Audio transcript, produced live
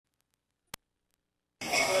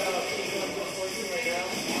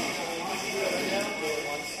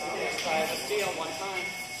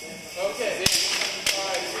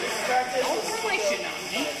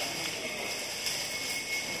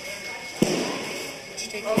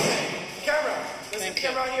Okay. Camera. There's a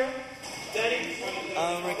camera out here. Daddy?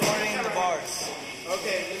 Recording the bars.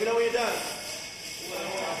 Okay, let me know when you're done.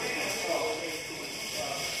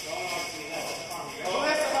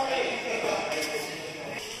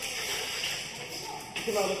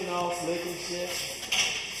 Come out looking all slick and shit.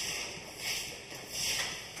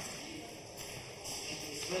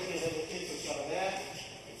 Slick and then the pencil shot of that.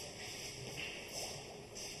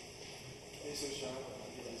 Pencil shot.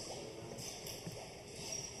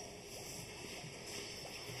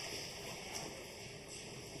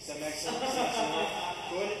 Does that make sense? Go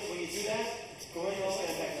ahead, when you do that, go ahead and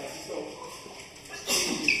stand back. Let's go.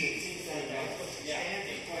 Stand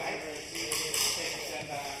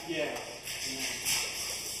back. Yeah.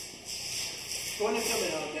 Go ahead and film it,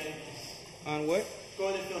 Danny. On what? Go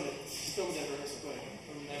ahead and film it. Film that rehearsal. Go ahead.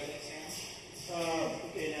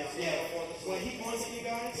 Okay, now. Yeah. When he points at you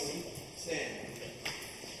guys, stand.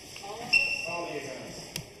 All of you guys.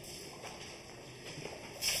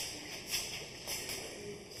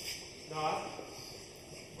 Nod.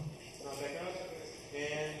 Nod back up.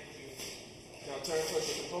 And now turn towards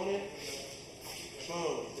the component.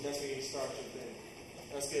 Boom. And that's when you start your thing.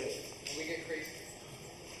 That's good. And we get crazy.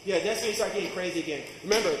 Yeah, that's when you start getting crazy again.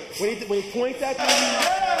 Remember, when he points at you.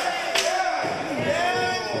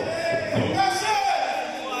 That's it!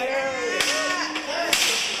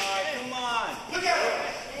 Come on. Look at it!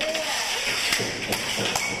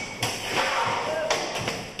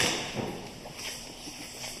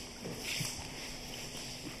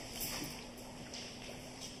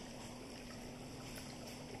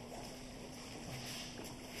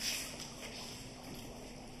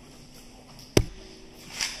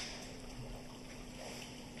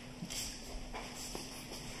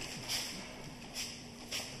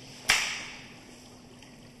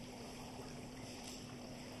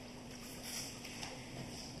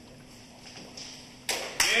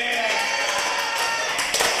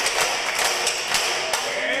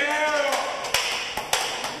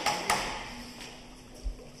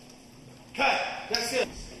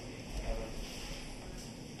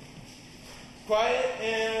 Quiet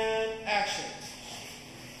and action.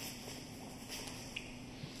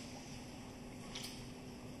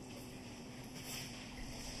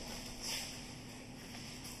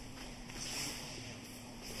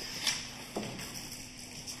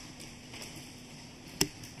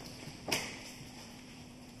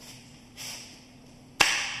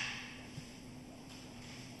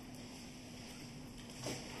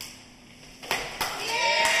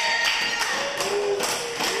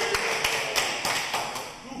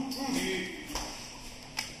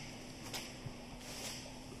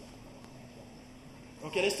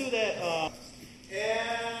 Okay, let's do that.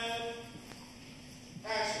 And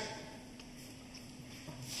action.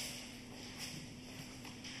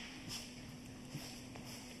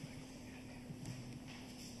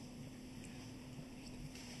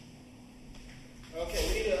 Okay,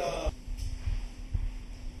 we need to.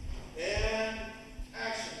 And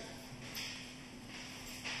action.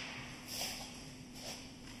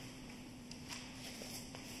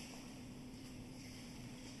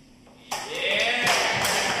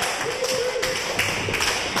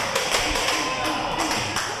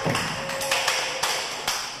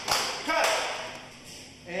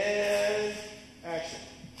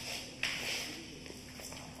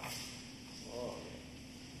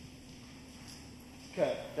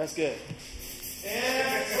 Okay, that's good.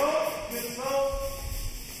 And go, good flow.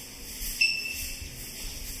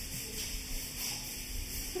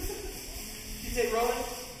 Keep it rolling.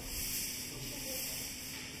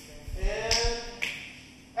 And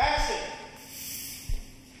action.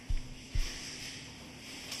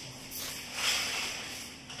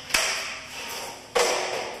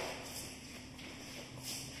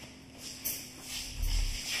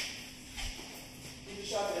 Keep the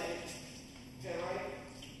shot in. Pan right.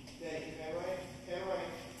 Daddy, pan right. Pan right.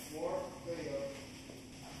 More. There you go.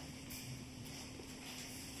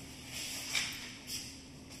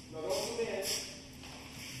 No, don't zoom in.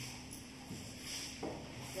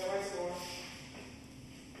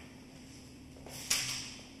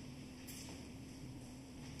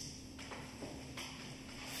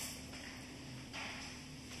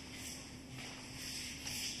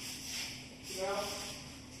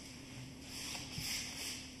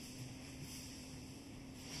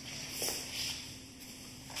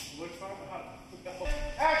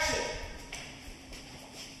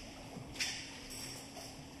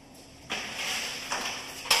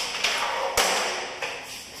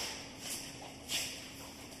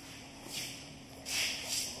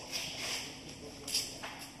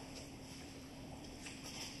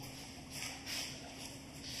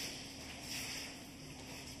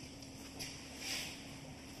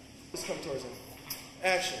 Just come towards him.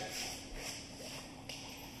 Action.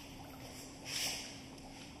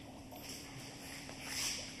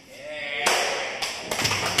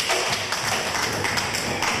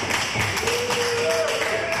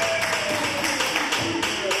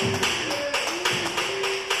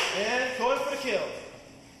 And going for the kill.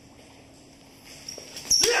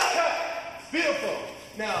 Beautiful.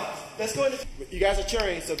 Now, let's go into... You guys are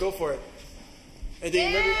cheering, so go for it. And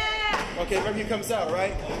then remember he comes out,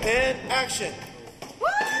 right? And action.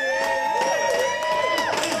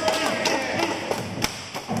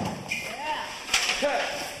 Cut.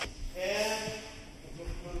 And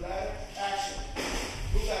move that. Action.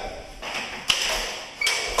 Move that.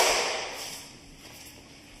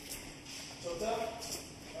 Tilt up.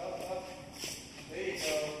 Up. There you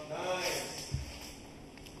go. Nice.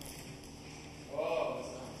 Oh, that's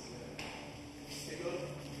nice. Take a look.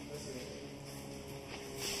 Let's see.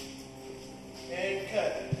 And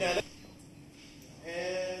cut. Now,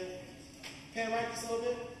 and pan right just a little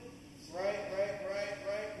bit. Right.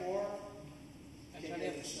 More. Okay,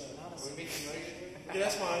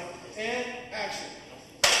 that's fine. And action.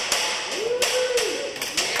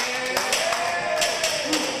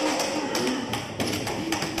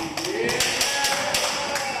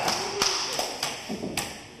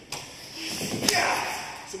 Yeah.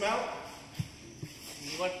 Zoom out.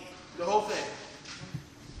 You want the whole thing.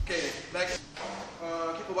 Okay, back.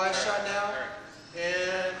 Keep a wide shot now.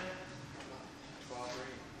 And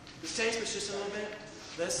just change this just a little bit.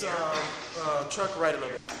 Let's truck right a little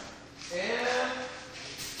bit. And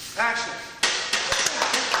action.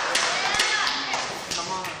 Come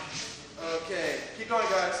on. Okay, keep going,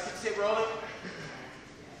 guys. Keep the tape rolling.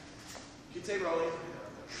 Keep the tape rolling.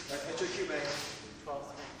 Get your cue, man.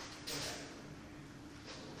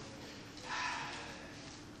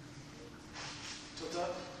 Tilt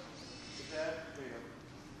up. Tilt that. There you go.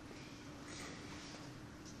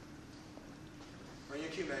 Run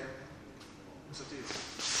your cue, man. What's up to you?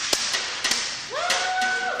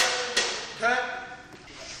 Cut.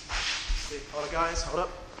 See, all the guys, hold up.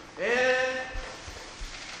 And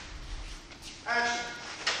action.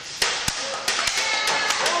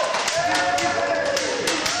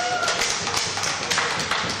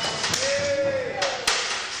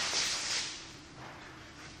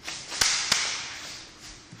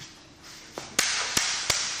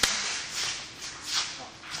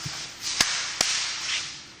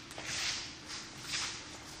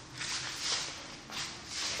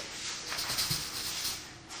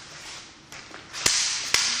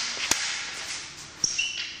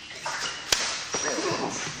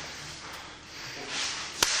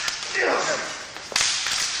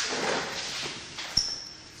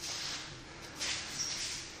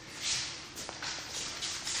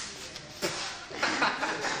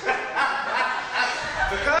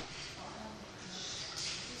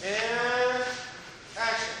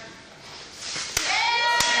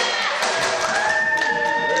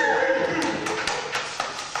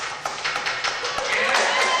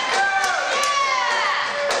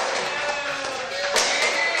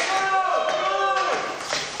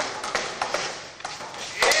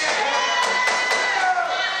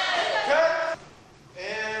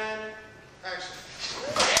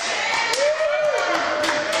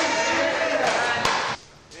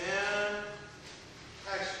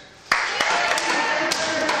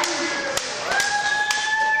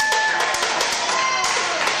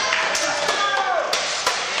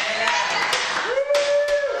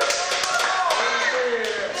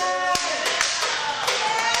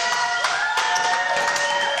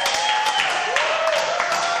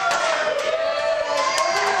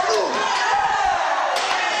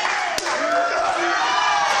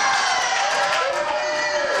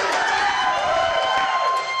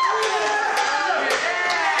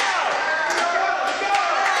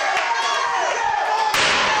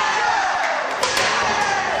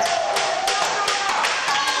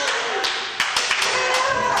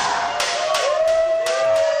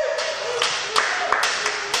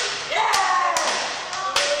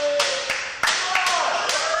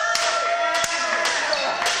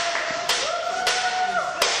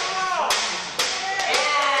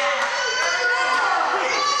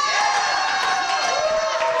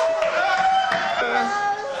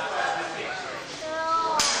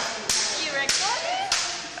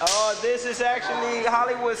 This is actually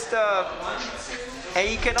Hollywood stuff, and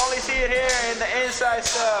you can only see it here in the inside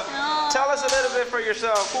stuff. No. Tell us a little bit for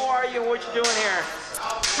yourself. Who are you and what you doing here?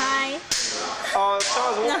 Hi. Tell us,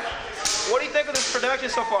 what do you think of this production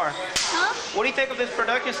so far? Huh? What do you think of this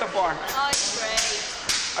production so far? Oh, it's great.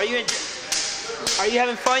 Are you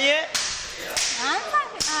having fun yet? I'm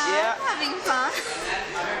Yeah. Having fun.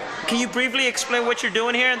 Can you briefly explain what you're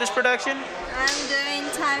doing here in this production? I'm doing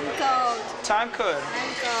time code. Time code.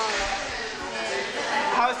 Time code.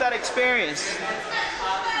 How's that experience?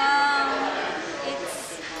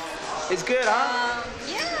 It's good, huh?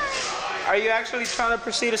 Yeah. Are you actually trying to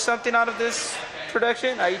proceed to something out of this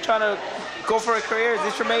production? Are you trying to go for a career? Is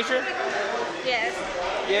this your major? Yes.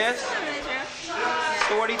 Yes? It's a major.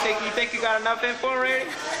 So what do you think? You think you got enough info already?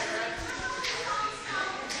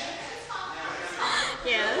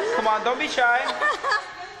 Yes. Come on, don't be shy.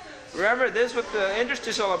 Remember, this is what the industry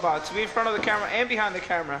is all about. To be in front of the camera and behind the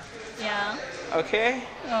camera. Yeah. Okay?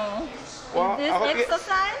 Oh. Well, Is I hope this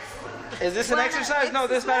exercise? Is this an Well, exercise? No,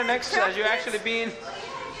 this is not an exercise. You're practice.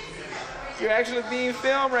 actually being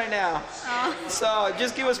filmed right now. Oh. So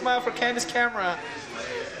just give a smile for Candace's camera.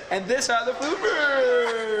 And this are the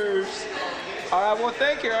bloopers. All right, well,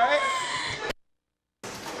 thank you, all right?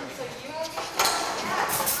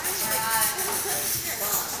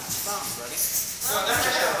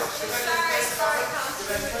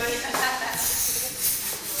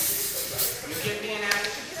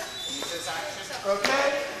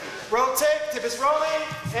 Okay, rotate, tip is rolling,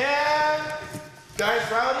 and guys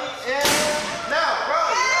rowdy, and now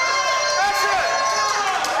rowdy. Action!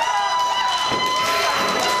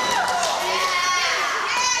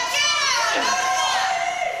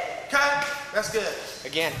 Cut, that's good.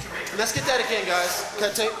 Again. Let's get that again, guys.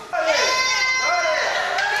 Cut tape.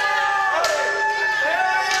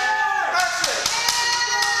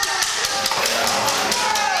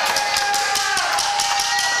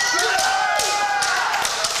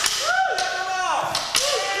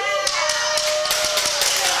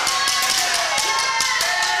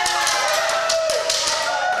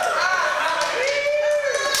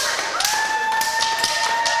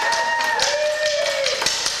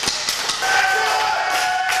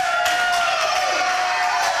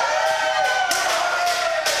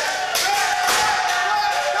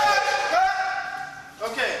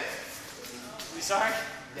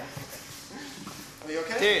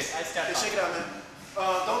 Dude. Okay, shake it out, man.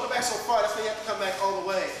 Don't go back so far. That's why you have to come back all the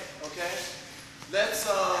way. Okay? Let's,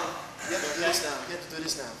 you have to do this now. You have to do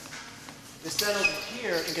this now. Let's stand over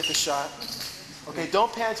here and get the shot. Okay,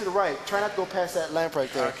 don't pan to the right. Try not to go past that lamp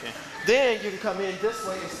right there. Okay. Then you can come in this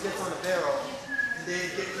way and get on the barrel. And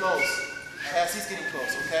then get close. As he's getting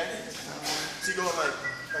close, okay? So you go like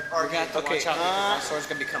We arcade. got to Okay, watch out because my sword's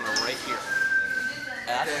going to be coming right here.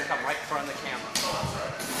 And that's going to come right in front of the camera.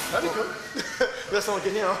 That'd be cool. Let's not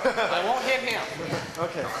get him. I won't hit him.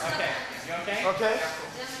 Okay. Okay. You okay? Okay.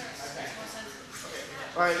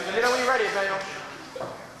 All right, let me know when you're ready, Daniel.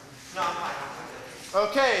 No, I'm fine.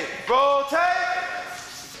 Okay, roll tape.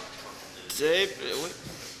 Tape.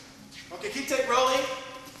 Okay, keep tape rolling.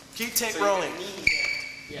 Keep tape rolling.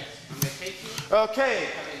 Yes. I'm going to take you. Okay.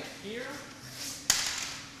 Come in here.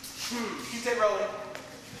 Keep tape rolling.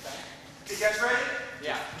 Okay, you guys ready?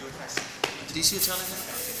 Yeah. Do it fast. Did you see it telling him?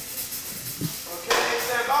 Okay,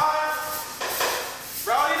 stand by.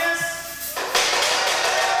 Rowdiness.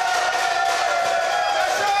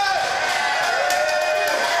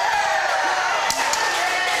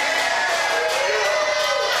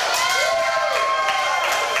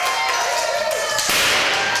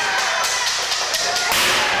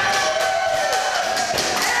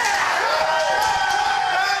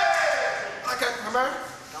 Okay, remember?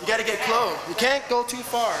 You gotta get close. You can't go too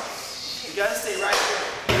far. You gotta stay right here.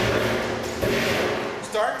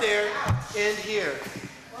 Start there, end here.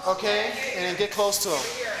 Okay? And then get close to him.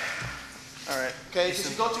 Alright. Okay, because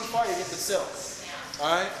if you go too far, you get the silk.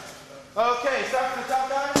 Alright? Okay, start from the top,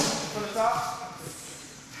 guys. From the top.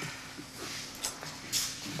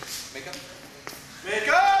 Make up. Make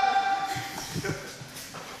up!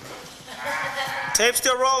 Tape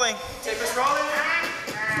still rolling. Tape is rolling.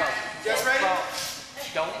 Just ready?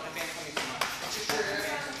 Don't advance on me too much.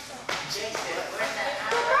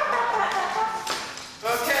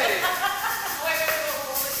 Okay.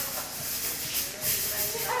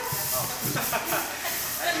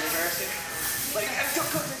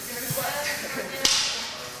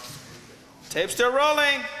 Tape still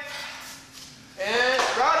rolling. And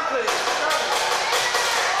rowdy, please.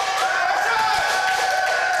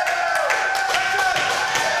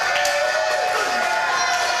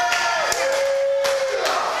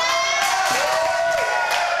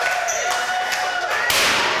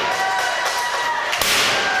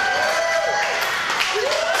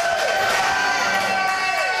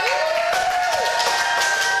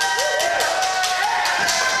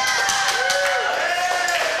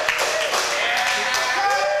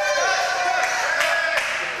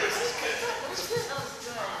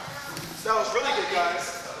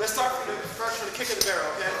 start from the kick of the barrel,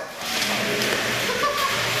 okay?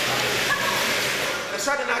 Let's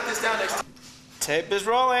try to knock this down next time. Tape is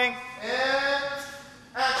rolling. And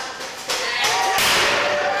action.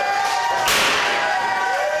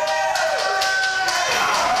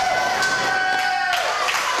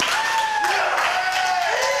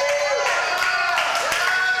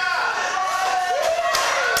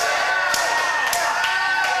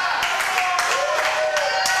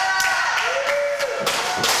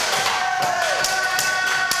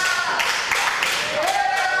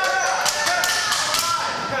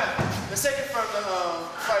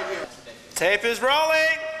 Tape is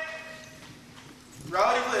rolling.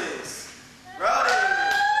 Rowdy, please. Rowdy.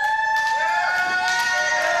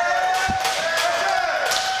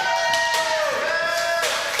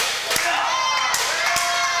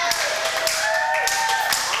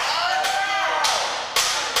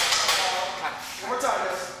 One more time,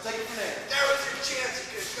 guys. Take it from there. That was your chance.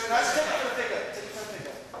 You could have Guys, take it from the pickup. Take it from the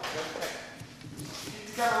pickup. Keep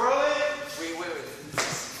the camera rolling. wait.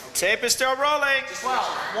 Tape is still rolling.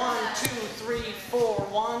 12. 1, 2, 3, 4.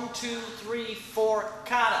 1, 2, 3, 4.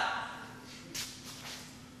 Kata.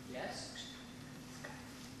 Yes?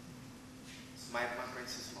 My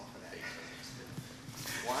brain's too small for that.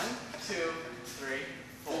 1, 2, 3,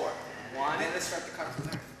 4. 1. Then let's start the cut from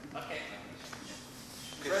there. Okay.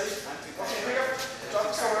 Ready? Okay, pick up. Drop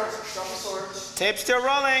the sword. Drop the sword. Tape still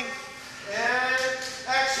rolling. And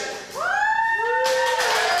action.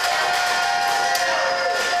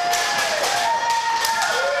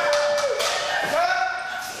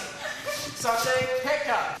 Saute. Pick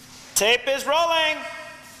up. Tape is rolling.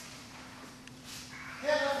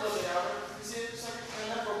 Hand up a little bit, Albert. You see it?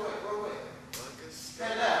 Hand up real quick.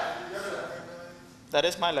 Hand up. That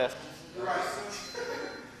is my left. You're right.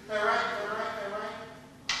 Hand right.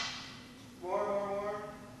 More.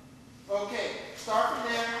 Okay, start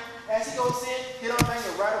from there. As he goes in, hit on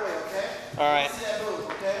finger right away, okay? All right. See that move,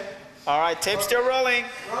 okay? All right, tape still rolling.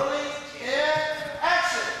 Rolling and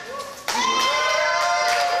action.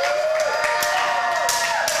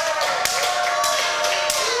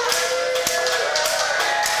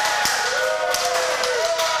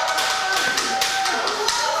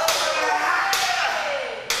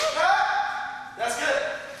 That's good.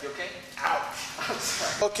 You okay?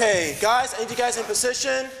 Okay, guys, I need you guys in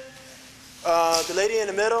position. The lady in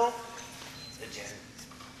the middle.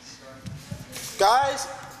 Guys,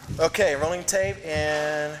 okay, rolling tape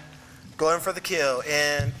and going for the kill.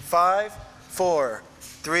 In 5, 4,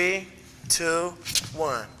 3, 2,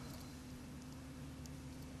 1.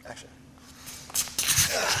 Action.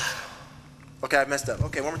 Okay, I messed up.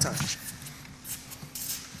 Okay, one more time.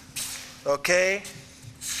 Okay,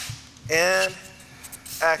 and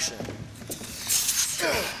action.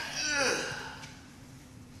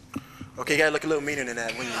 Okay, you gotta look a little meaner than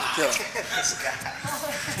that when you kill. This guy.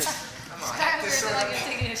 Kind of weird, like you're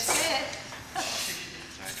taking a shit.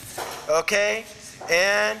 Okay,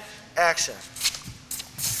 and action.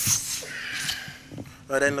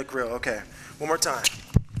 Oh, that didn't look real. Okay, one more time.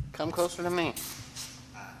 Come closer to me.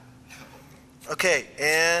 Okay,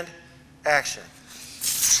 and action.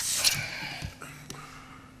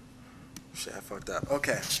 Shit, I fucked up.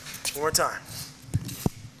 Okay, one more time.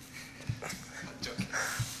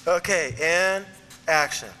 Okay, and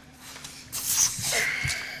action.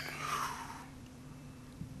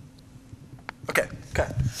 Okay,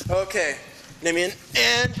 cut. Okay, Namian,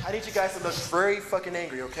 and I need you guys to look very fucking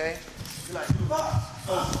angry, okay? You're like, Bob.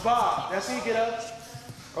 Oh, Bob. That's when you get up.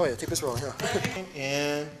 Oh yeah, take this rolling, yeah.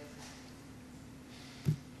 And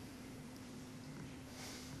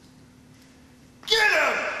Get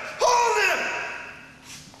him! Hold him!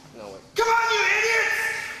 no way. Come on, you idiots!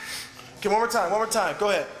 Okay, one more time. Go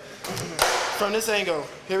ahead. From this angle.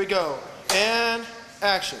 Here we go. And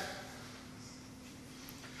action.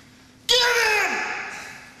 Get him!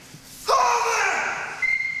 Hold him!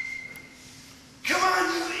 Come on,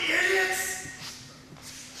 you idiots!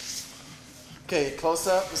 Okay, close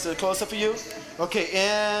up. Let's do a close up for you. Okay,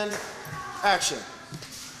 and action.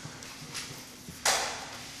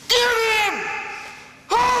 Get him!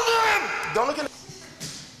 Hold him! Don't look at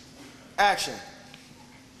action.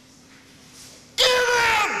 Get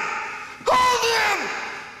him! Hold him!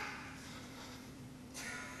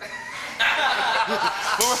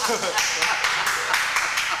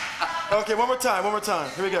 Okay, one more time.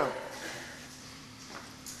 Here we go.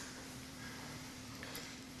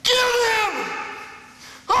 Get him!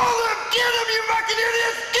 Hold him! Get him, you fucking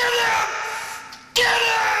idiots! Get him! Get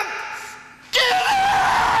him! Get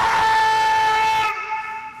him!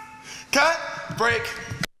 Cut. Break.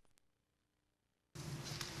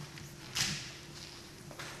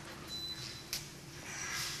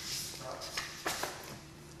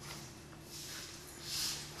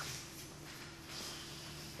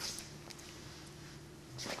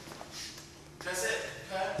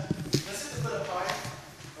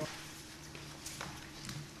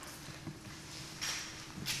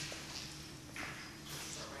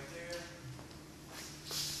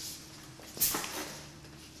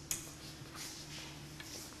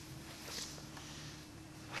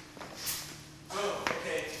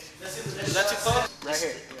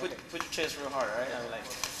 chest real hard, right? I mean, like,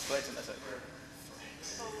 flexing, that's it.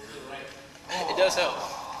 It does help.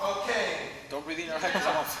 Okay. Don't breathe in your head because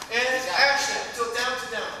I'm off. And action. So down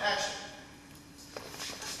to down. Action.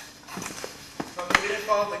 Okay, we didn't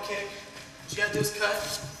follow the kick. What you gotta do is cut.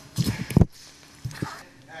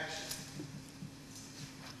 Action.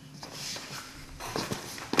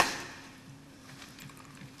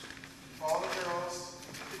 Follow the girls.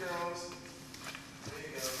 Hit the girls. There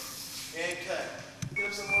you go. And cut. Get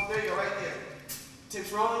up some more. There you go, right there.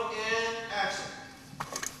 Tips rolling and action.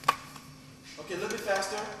 Okay, a little bit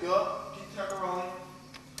faster. Go up. Keep the camera rolling.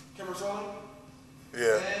 Camera's rolling.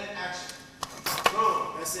 Yeah. And action.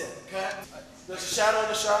 Boom. That's it. Cut. There's a shadow in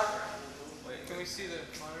the shot. Wait, can we see the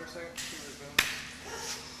monitor a second?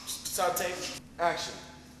 Start tape. Action.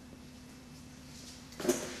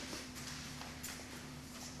 Okay,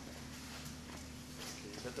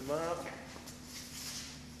 set them up.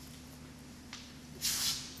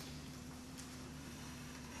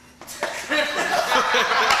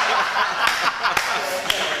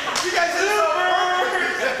 You guys did it.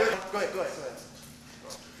 Go ahead.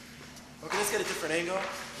 Okay, let's get a different angle.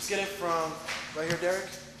 Let's get it from right here, Derrick.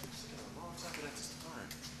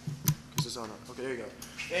 Because it's on. Okay, there you go.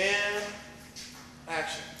 And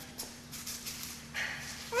action.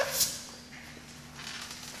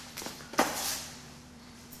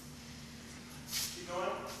 Keep going.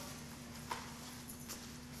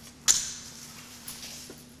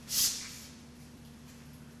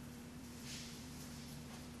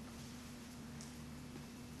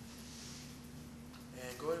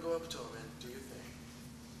 And go ahead and go up to him and do your thing.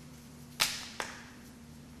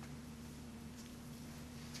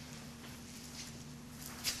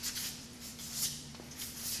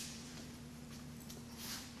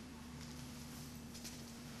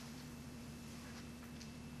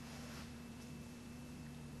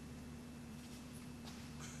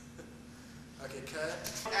 Okay, cut.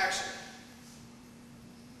 Action.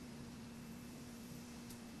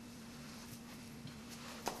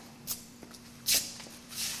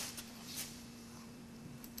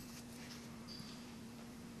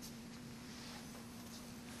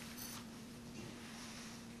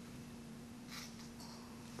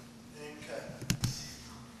 And cut.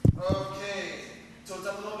 Okay. Toes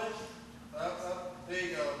up a little bit. Up. There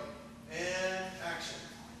you go. And action.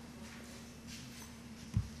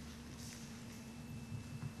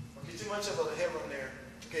 Okay, too much of a headroom there.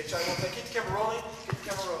 Okay, try one thing. Keep the camera rolling. Keep the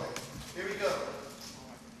camera rolling. Here we go.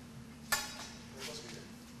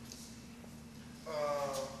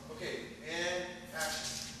 Okay, and action.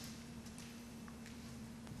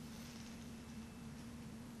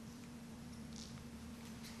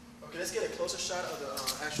 Okay, let's get a closer shot of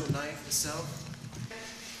the actual knife itself.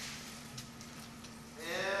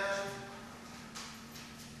 And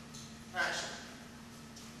action.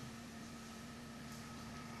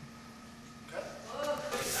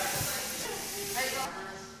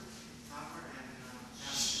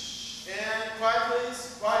 And quiet, please.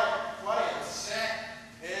 Quiet.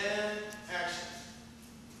 And action.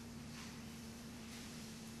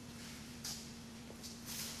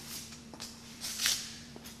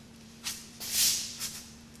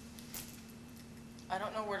 I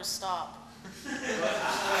don't know where to stop. Cut.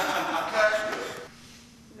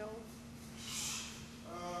 No.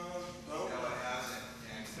 Go.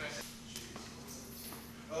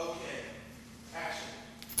 Okay. Action.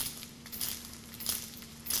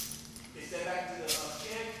 Okay, step back to the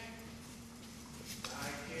kick.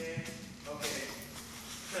 High kick. Okay.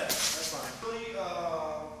 Cut. That's fine. Really,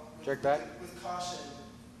 Jerk back. with caution,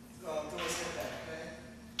 throw a step back, okay?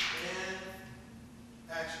 And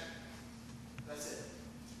action. That's it.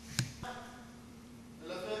 A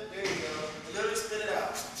little bit. There you go. A little bit, spit it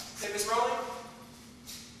out. Tape is rolling.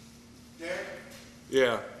 Derrick?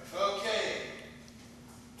 Yeah. Okay.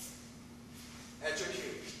 At your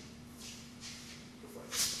cue. Go for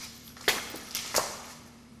it.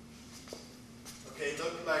 Okay,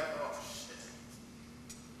 look like, oh shit.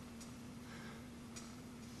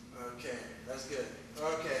 Okay, that's good.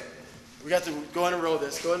 Okay. We got to go ahead and roll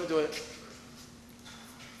this. Go ahead and do it.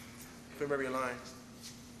 Remember your line.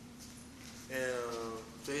 And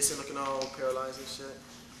Jason looking all paralyzed and shit.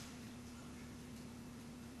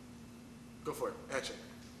 Go for it. Action.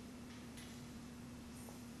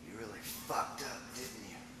 You really fucked up, didn't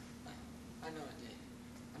you? I know I did.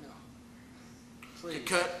 I know. Okay,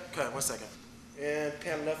 Please. cut. 1 second. And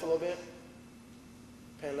pan left a little bit.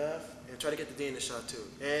 Pan left. And try to get the D in the shot too.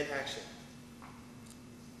 And action.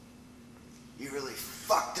 You really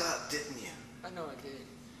fucked up, didn't you? I know I did.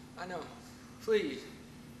 I know. Please.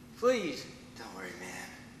 Don't worry, man.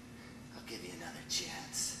 I'll give you another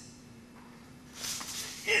chance.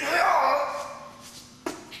 Inhale.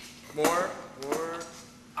 More.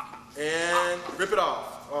 And rip it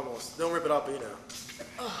off, almost. Don't rip it off, but you know.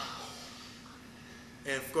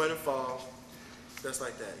 And go ahead and fall. Just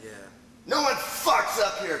like that, yeah. No one fucks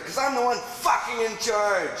up here, because I'm the one fucking in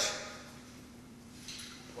charge.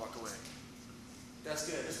 Walk away. That's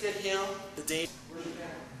good. Let's get him. The date. Where's your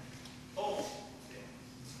camera? Oh. Okay.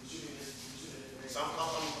 So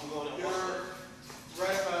I'm going to order.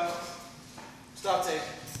 Right about. Stop tape.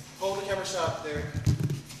 Hold the camera shot there.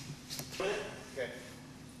 Okay.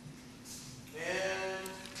 And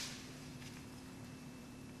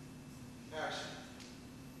action.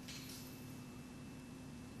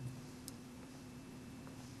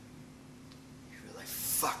 You really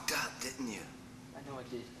fucked up, didn't you? I know I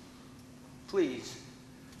did. Please.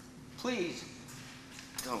 Please.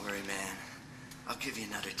 Don't worry, man. I'll give you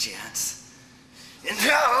another chance.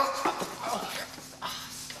 Inhale.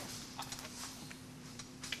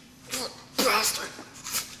 Bastard.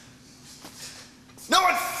 No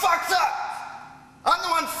one fucks up! I'm the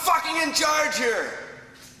one fucking in charge here!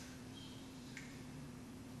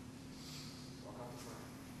 Walk out the front.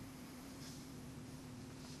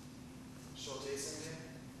 Show Jason again.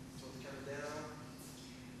 Tilt the camera down.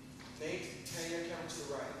 Nate, turn your camera to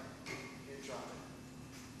the right. And drop it.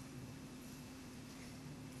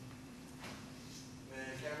 Man,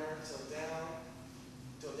 camera, tilt down.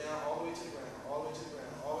 Tilt down all the way to the ground. All the way to the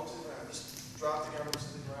ground. All the way to the ground. Just drop the camera to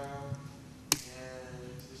the ground. And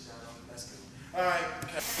to the shadow. That's good. All right.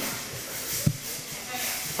 Okay.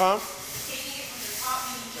 Huh?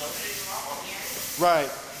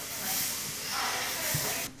 Right.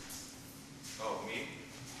 Oh, me?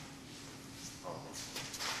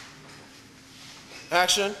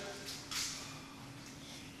 Action.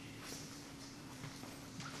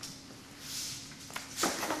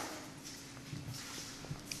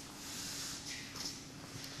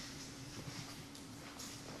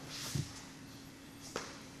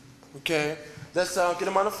 Okay, let's get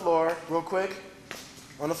him on the floor real quick.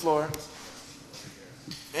 On the floor.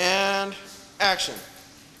 And action.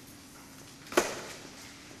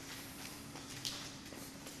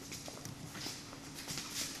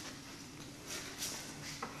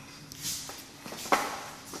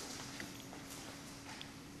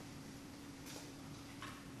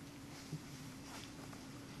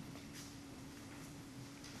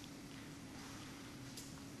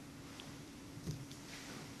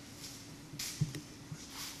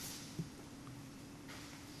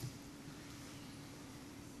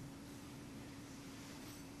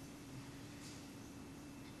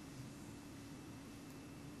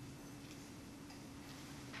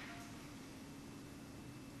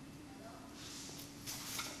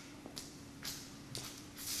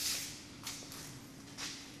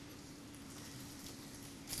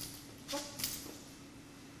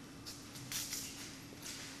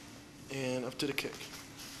 And up to the kick.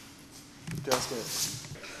 That's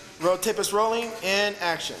good. Roll tape is rolling and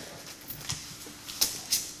action.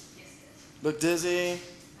 Look dizzy.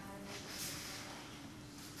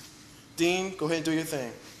 Dean, go ahead and do your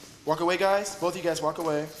thing. Walk away, guys. Both of you guys walk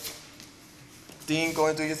away. Dean, go ahead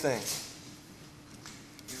and do your thing.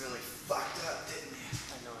 You really fucked up, didn't you?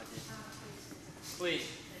 I know I did. Please.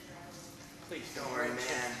 Please. Don't worry,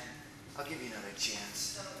 man. I'll give you another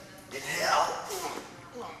chance. Inhale.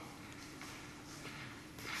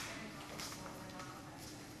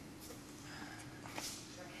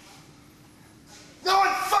 No one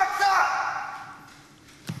fucked up!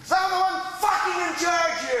 So I'm the one fucking in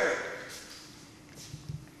charge here!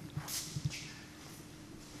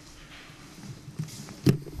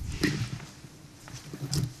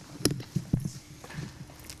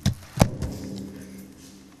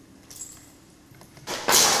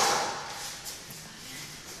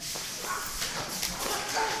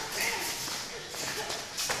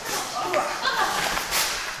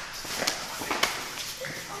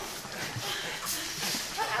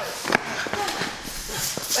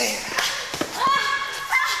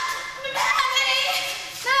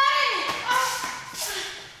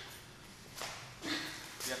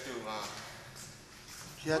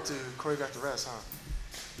 You had to choreograph the rest, huh?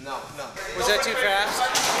 No. Was that too fast?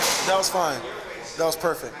 That was fine. That was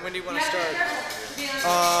perfect. When do you want to start? If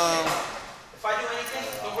I do anything,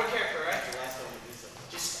 don't break character, right?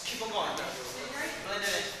 Just keep on going.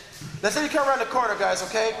 Let's say you come around the corner, guys,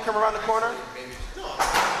 okay? Come around the corner.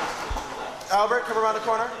 Albert, come around the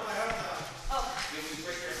corner.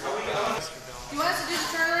 You want us to do the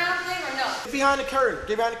turnaround thing or no? Get behind the curtain.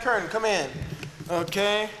 Get behind the curtain. Come in.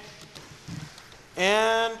 Okay.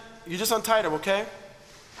 And you just untied her, okay?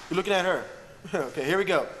 You're looking at her. Okay, here we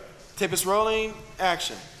go. Tape is rolling.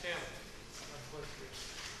 Action.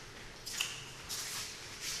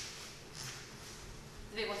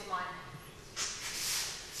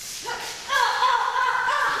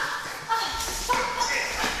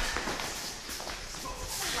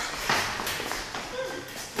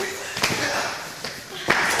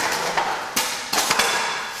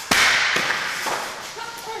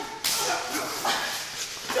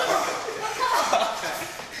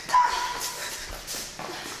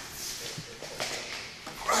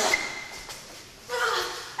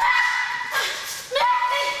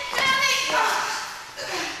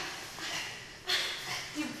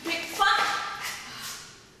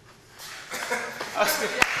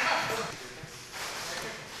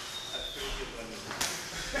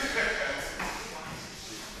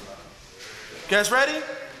 Guys ready?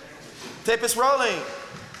 Tape is rolling.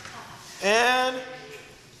 And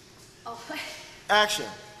action.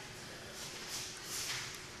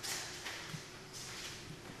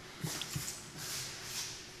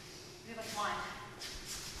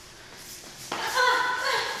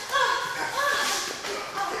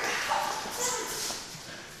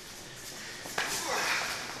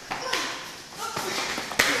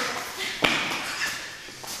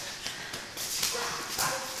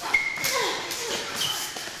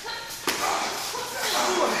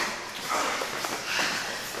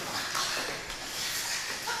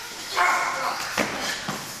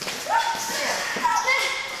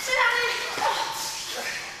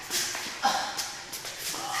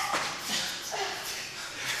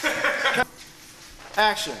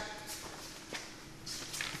 Action.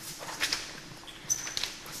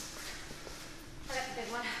 I got the big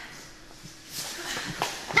one.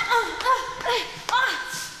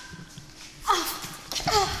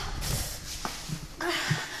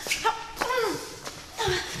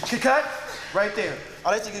 Okay, cut. Right there.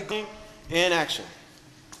 I'd like to get going in action.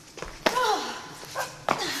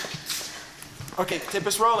 Okay, tape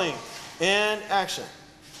is rolling. In action.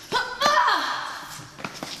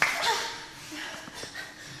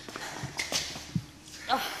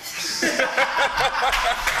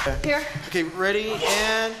 Here. Okay, ready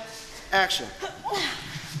and action.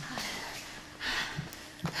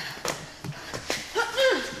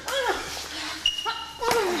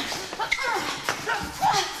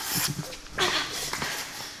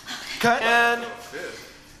 Cut and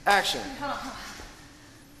action.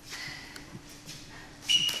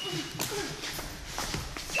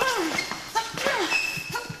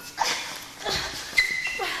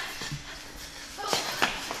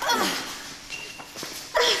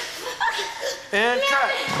 And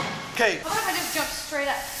cut. Okay. What if I just jump straight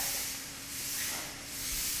up?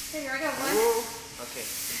 Okay, here I go. One. Okay,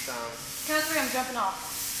 Count of 3, I'm jumping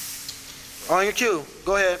off. On your cue.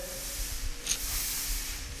 Go ahead. 1,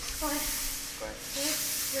 2,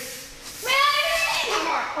 3. Man!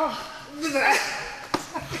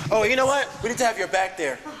 Oh, you know what? We need to have your back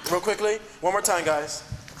there. Real quickly. One more time, guys.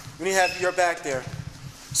 We need to have your back there.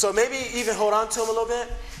 So maybe even hold on to him a little bit.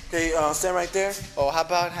 Okay, stand right there. Oh, how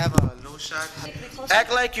about have a no shot?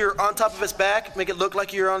 Act like you're on top of his back. Make it look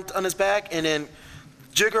like you're on his back, and then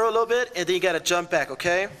jiggle a little bit, and then you gotta jump back,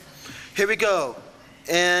 okay? Here we go.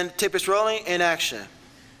 And tape is rolling, in action.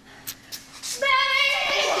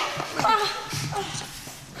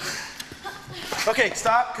 Okay,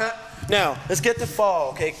 stop, cut. Now, let's get the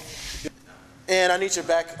fall, okay? And I need your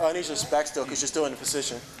back still, because you're still in the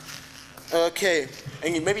position. Okay,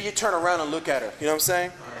 and maybe you turn around and look at her, you know what I'm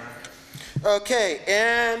saying? Okay,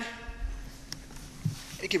 and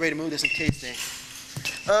get ready to move this in case thing.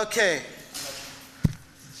 Okay,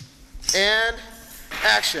 and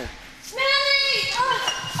action.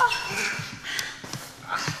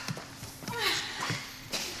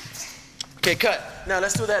 Okay, cut. Now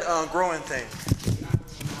let's do that growing thing.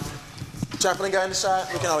 Trampoline guy in the shot,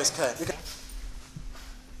 we can always cut. Okay,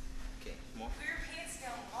 more. Put your pants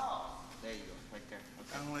down low. There you go, right there.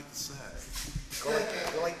 Okay. I don't like the side.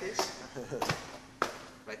 Go like this.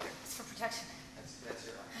 Right there. It's for protection. That's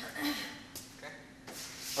your arm. Okay.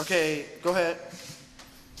 Okay, go ahead.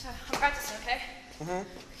 So, I'm practicing, okay? Mm-hmm.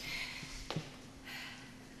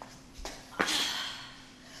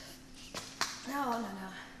 No.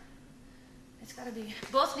 It's gotta be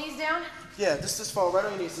both knees down. Yeah, just fall right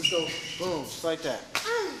on your knees. Just go boom, just like that.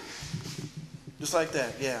 Just like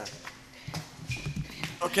that, yeah.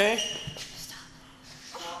 Okay?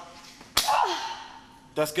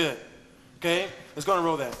 That's good. Okay, let's go and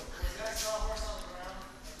roll that.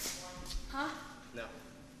 Huh? No.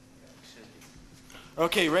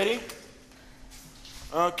 Okay, ready?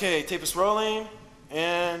 Okay, tape is rolling,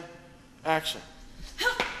 and action.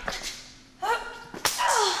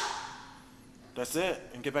 That's it,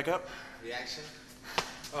 and get back up. Reaction.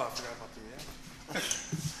 Oh, I forgot about the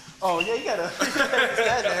reaction. Oh, yeah, you gotta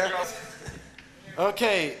stand there.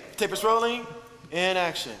 Okay, tape is rolling, and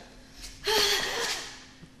action.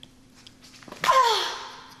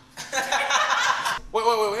 Wait,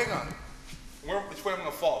 hang on. Which way am I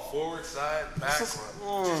gonna fall? Forward, side, back? Do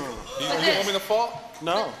you want me to fall?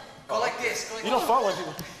 No, Go like this. Go like you don't fall when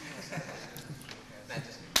people.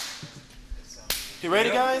 You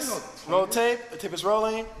ready, guys? Roll tape. The tape is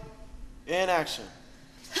rolling. In action.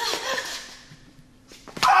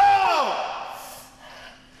 Oh!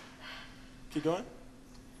 Keep going.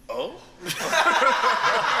 Oh?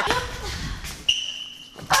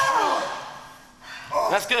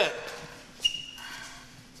 That's good.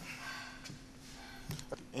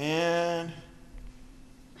 And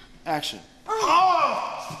action.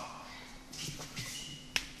 Oh!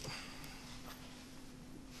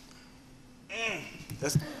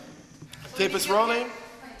 That's, tape is rolling.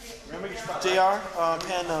 JR,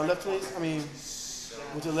 pan left please. I mean,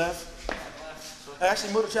 move to the left.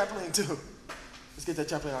 Actually, move the trampoline too. Let's get that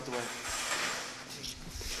trampoline out the way.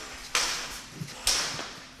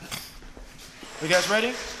 You guys ready?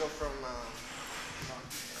 Let's go from,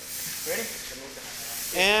 ready?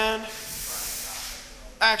 And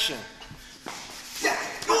action.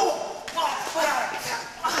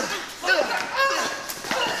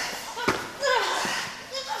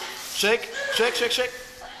 Shake, shake, shake, shake.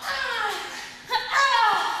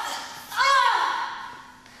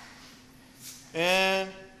 And,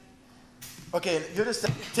 okay, you're just,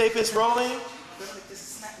 tape is rolling. This is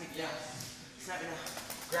snap me down. Snap me down.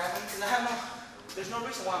 Grab him, because I have no, there's no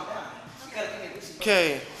reason why I'm down. You gotta give me a reason.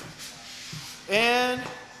 Okay. And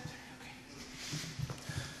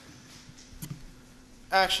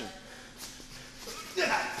action.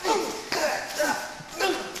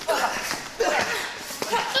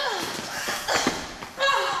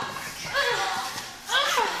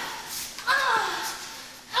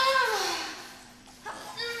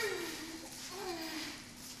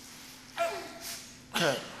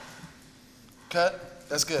 Cut. Cut.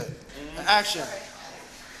 That's good. Action.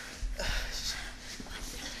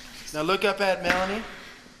 Now look up at Melanie.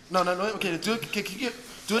 No. Okay, do it again.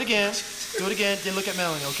 Do it again. Then look at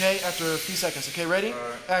Melanie. Okay, after a few seconds. Okay, ready?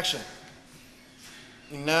 Action.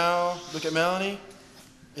 And now look at Melanie,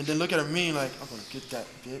 and then look at her mean like, I'm gonna get that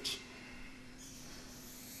bitch.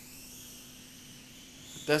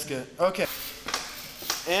 That's good. Okay.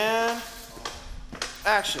 And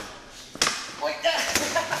action. Wait,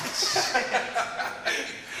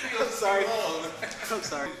 I'm sorry. I'm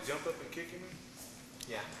sorry. Jump up and kick him?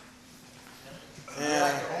 Yeah.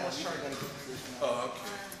 And Oh,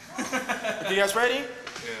 okay. okay, you guys ready?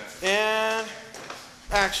 Yeah. And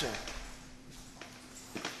action.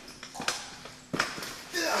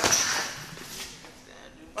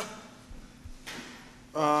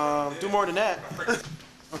 Do more than that.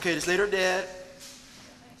 Okay, just later dead.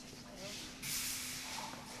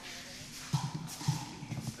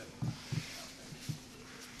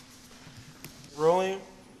 Rolling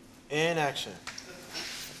and action.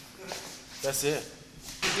 That's it.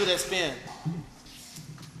 Do that spin.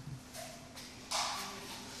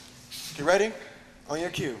 Okay, ready? On your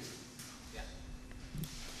cue.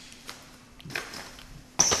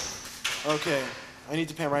 Okay, I need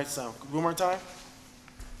to pan right some. One more time.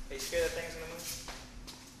 Are you scared that thing's gonna move?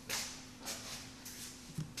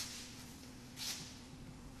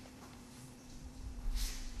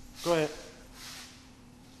 Go ahead.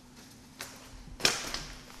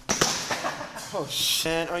 Oh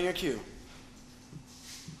shit. And on your cue.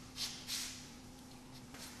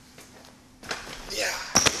 Yeah.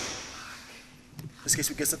 Just in case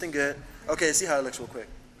we get something good. Okay, let's see how it looks real quick.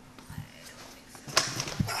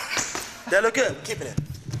 That look good. Keeping it.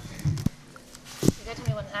 You got to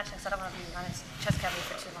me with an action, so I don't want to be on his chest cavity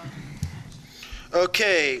for too long.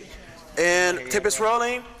 Okay, and tip is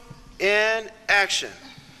rolling. And action.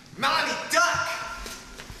 Melanie, duck!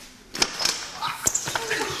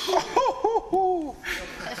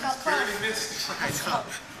 It felt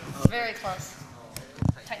close. Very close.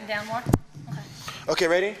 Tighten down more. Okay. Okay,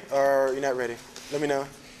 ready? Or you're not ready? Let me know.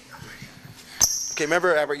 Okay,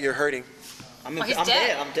 remember, Albert, you're hurting. I'm He's dead.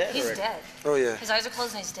 dead. I'm dead He's already. dead. Oh, yeah. His eyes are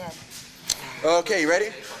closed and he's dead. Okay, you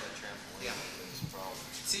ready? Yeah.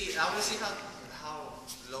 See, I want to see how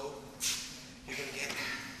low you can get.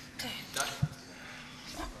 Okay.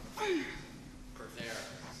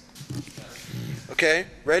 Okay,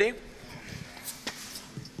 ready?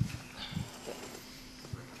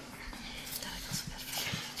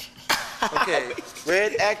 Okay,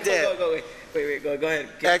 Red, act dead. Go, wait, go ahead.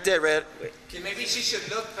 Act dead, Red. Okay, maybe she should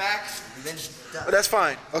look back and then duck. Oh, that's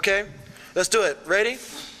fine, okay? Let's do it. Ready?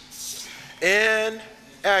 And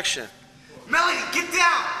action. Melanie, get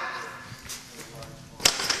down!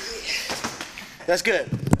 That's good.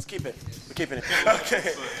 Let's keep it. We're keeping it.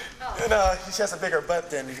 Okay. No, she has a bigger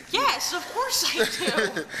butt than. Yes, of course I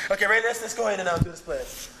do. Okay, ready? Let's go ahead and do the split.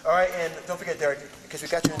 All right, and don't forget, Derrick, because we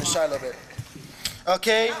got you in the shot a little bit.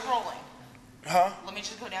 Okay. Not rolling. Huh? Let me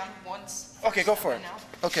just go down once. Okay, go for it.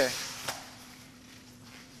 Okay.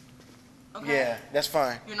 Okay. Yeah, that's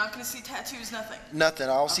fine. You're not gonna see tattoos, nothing. Nothing.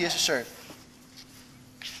 All I'll see is your shirt.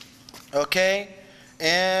 Okay,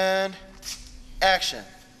 and action.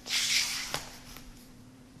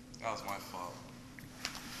 That was my fault.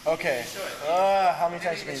 Okay. How many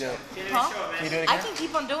times can you do it? Huh? Can you do it I again? can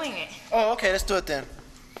keep on doing it. Oh, okay. Let's do it then.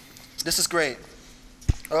 This is great.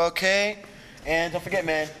 Okay, And don't forget,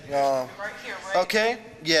 man. Right here, right? Okay?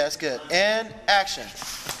 Yeah, that's good. And action.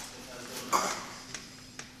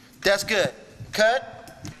 That's good.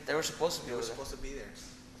 Cut. They were supposed to be. It was supposed to be there.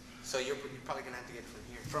 So you're probably gonna have to get it from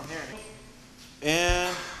here. From here.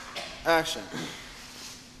 And action.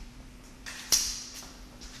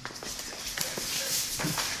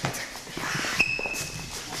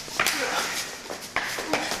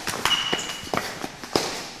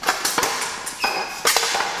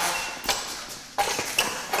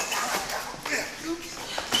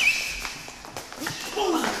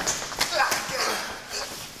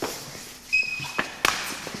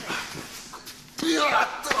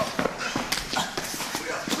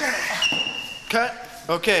 Cut.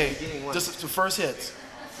 Okay. Just the first hits.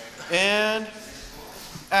 And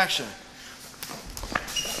action.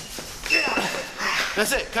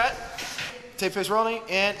 That's it. Cut. Tape face rolling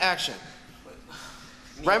and action.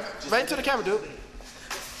 Right into the camera, dude.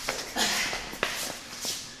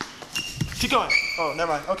 Keep going. Oh,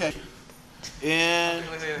 never mind. Okay. And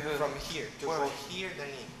From here to go here, then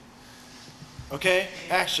in. okay.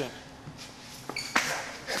 Action.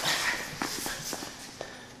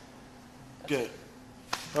 Good.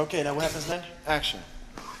 Okay, now what happens then? Action.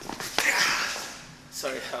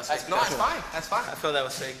 Sorry, that was No, that's fine. That's fine. I feel that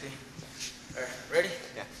was safety. All right, ready?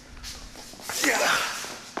 Yeah.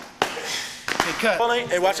 Okay, cut.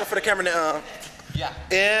 Hey, watch out for the camera now. Yeah.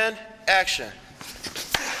 And action.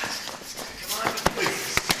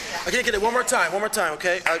 Okay, get it one more time,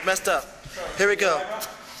 okay? I messed up. Here we go.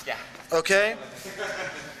 Yeah. Okay?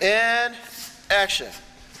 And action.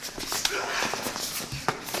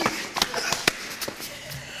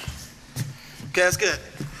 Okay, that's good.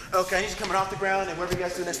 Okay, I need you coming off the ground, and whatever you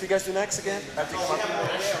guys do next. What you guys do next again? The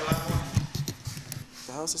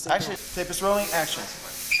house is action. Tape is rolling. Action.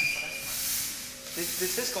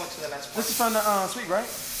 This is going to the last part. This is from the suite, right?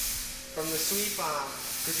 From the sweep,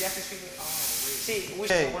 because you have to sweep me. Oh, wait. See,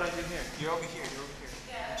 which Okay. what I do here? You're over here. You're over here.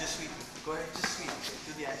 Just sweep. Go ahead. Just sweep.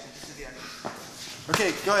 Do the action. Just do the action.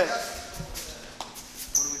 Okay, go ahead.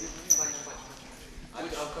 What do we do?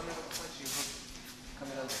 Punch. I'll come in and punch you.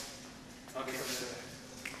 Come in over. Okay.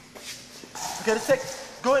 Okay, let's take.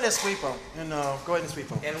 Go ahead and sweep them. And go ahead and sweep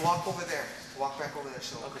them. And walk over there. Walk back over there.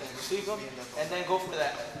 So. Okay, sweep them, and then go for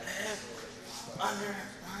that. Under.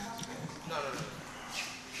 No.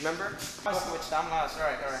 Remember? Switch. I'm last. All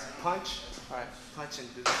right. Punch. All right. Punch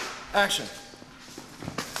and do that. Action.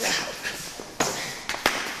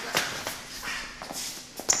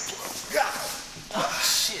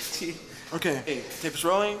 Shit. Okay, tape is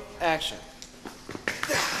rolling. Action.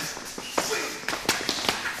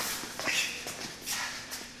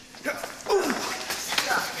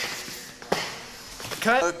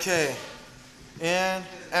 Cut. Okay. And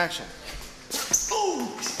action.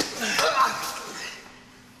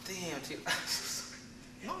 Damn, dude.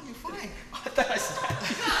 No, you're fine. I thought I stabbed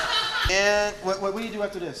you. And what do you do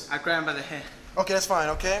after this? I grabbed him by the head. Okay, that's fine,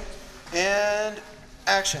 okay? And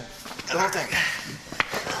action. The whole thing.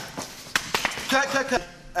 Cut.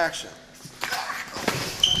 Action.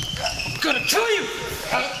 I'm gonna kill you!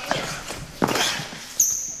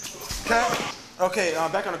 Cut. Okay,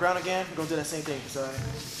 back on the ground again. We're gonna do that same thing. Sorry.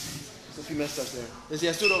 There's a few messed ups there. Let's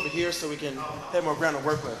do it over here so we can have more ground to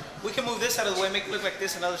work with. We can move this out of the way, make it look like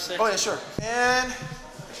this another set. Oh yeah, sure. And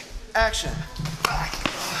action. I'm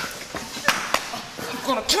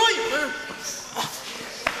gonna kill you, man!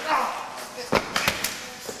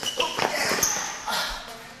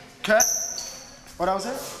 Cut. Oh, that was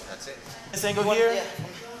it? That's it. This angle here. Yeah.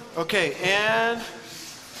 Okay, and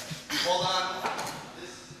Hold on.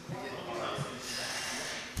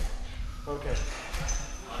 okay.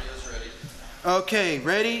 Audio's ready. Okay,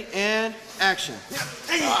 ready and action.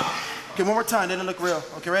 Okay, one more time. Didn't look real.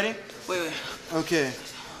 Okay, ready? Wait. Okay.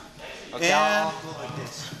 Okay, And I'll go like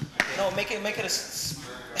this. No, make it as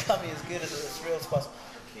good as real as possible.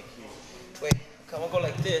 Wait, come on, go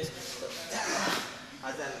like this.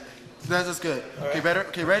 How's that? that's good. Okay, better.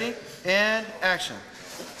 Okay, ready and action.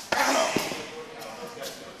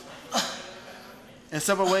 And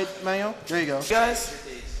step away, Manuel. There you go. Guys.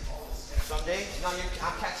 Some days, I'm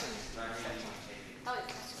catching you.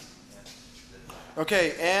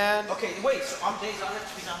 Okay, and Okay, wait, so on days I'll have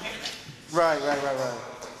to be down here. right.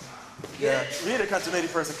 Yeah, we need a continuity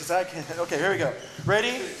person because I can't. Okay, here we go.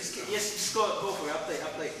 Ready? Just go for it. I'll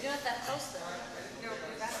play. You don't have that poster. You're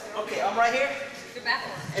back. Okay, I'm right here. You're back.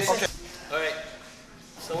 Okay. All right.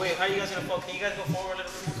 So wait, how are you guys gonna fall? Can you guys go forward a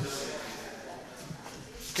little bit?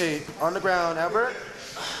 Okay, on the ground, Albert.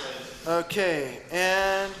 Okay,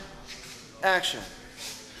 and action.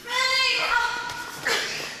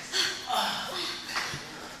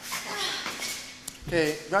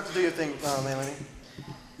 Okay, you don't have to do your thing, Melanie.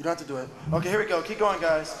 You don't have to do it. Okay, here we go. Keep going,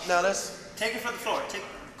 guys. Now let's Take it from the floor.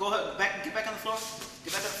 Go ahead, get back on the floor.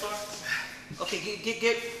 Get back on the floor. Okay,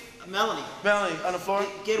 get Melanie. Melanie on the floor.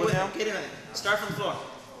 Get with him. him. Get him. Start from the floor.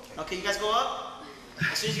 Okay, you guys go up.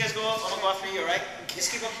 As soon as you guys go up, I'm gonna go after you. All right?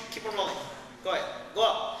 Just keep on rolling. Go ahead. Go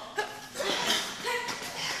up.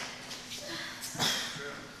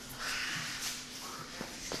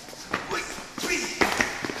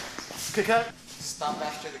 Okay, cut. Stop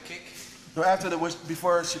after the kick. No, after the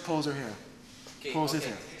before she pulls her hair. Okay, Pulls his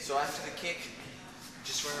hair. So after the kick,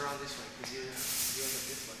 just run around this way, because you end up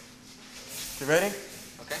this way. You ready?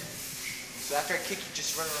 Okay? So after I kick, you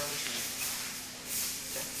just run around this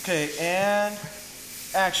way. Okay, and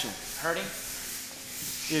action. Hurting?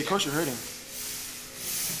 Yeah, of course you're hurting.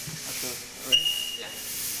 Ready? Yeah.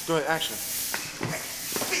 Go ahead, action.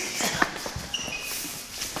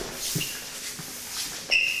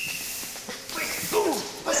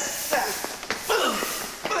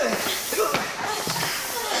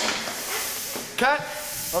 Cut.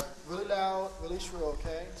 Okay. Really loud, really shrill,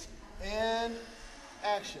 okay? And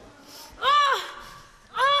action.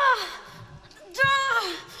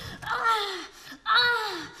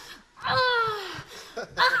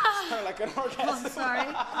 Sounded like an orgasm. I'm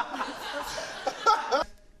sorry.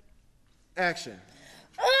 Action.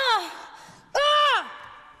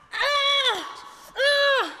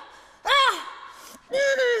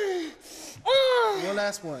 One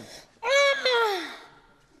last one.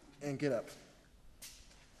 And get up.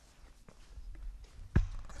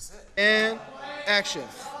 That's it. And action.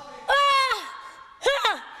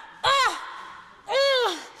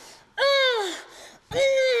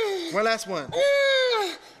 One last one.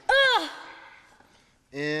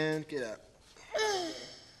 And get up.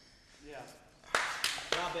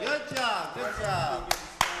 Good job, good job.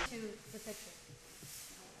 To the picture.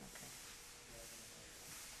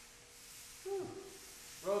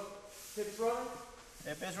 Roll, tape is rolling.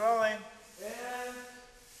 Tape is rolling. And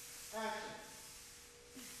action.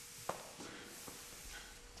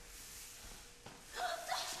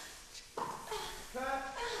 Cut.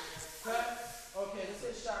 Okay, let's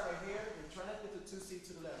get a shot right here. And try not to get the 2C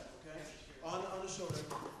to the left, okay? On the shoulder.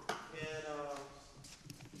 And,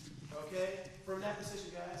 okay? From that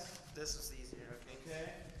position, guys. This is easier, okay? Okay?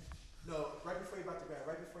 No, right before you're about to grab.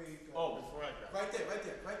 Right before you go. Oh, before I grab. Right there.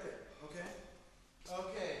 Okay?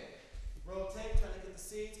 Okay. Rotate, try to get the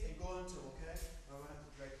seats and go into them, okay? I'm going to have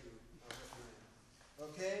to drag you.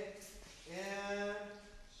 Okay? And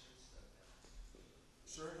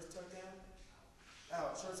shirt is tucked down?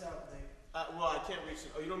 Out. Shirt's out, Nate. Well, I can't reach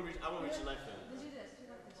it. Oh, you don't reach. I won't reach the knife in. Do this. Do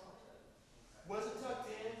like this. Was it tucked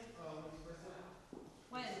in?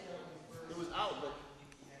 When? It was out, but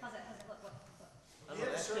How's that? Look. I don't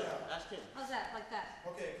know. Ask him. Ask him. How's that? Like that.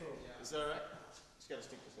 Okay, cool. Is that alright? Just gotta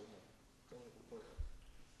stick this in here. Don't let it pull it.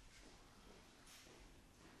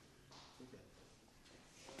 Okay.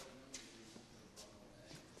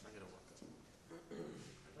 I gotta walk up.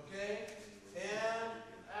 Okay? And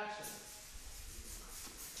action.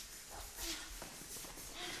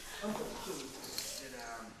 I'm gonna kill this. Sit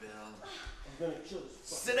down, Bill. I'm gonna kill this.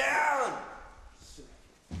 Sit down!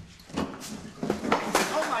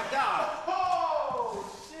 Oh my God! Oh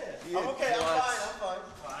shit! I'm okay. I'm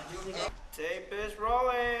fine. Tape is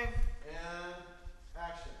rolling. And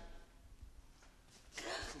action.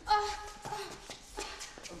 I'm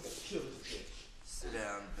gonna kill this bitch. Sit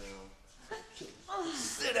down, Bill.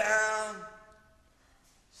 Sit down!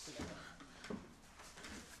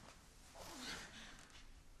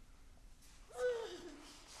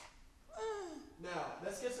 Now,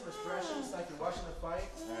 let's get some expressions like you're watching the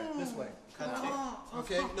fight. This way.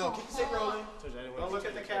 Okay, no, keep the tape rolling. Don't look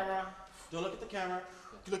at the camera. Don't look at the camera.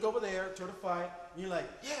 You look over there, toward the fight, and you're like,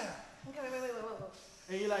 yeah. Okay, wait.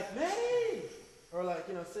 And you're like, Maddie! Or like,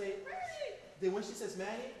 say, Maddie! Then when she says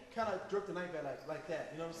Maddie, kind of jerk the knife back like that.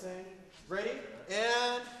 You know what I'm saying? Ready?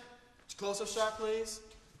 And close-up shot, please.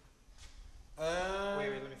 Wait,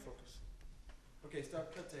 let me focus. Okay,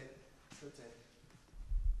 stop. Cut tape.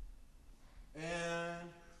 And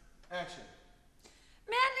action.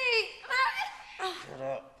 Mandy! Shut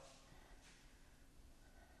up.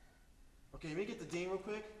 Okay, let me get the dean real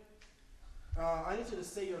quick. I need you to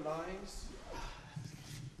say your lines.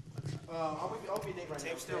 I'll be Nate right now.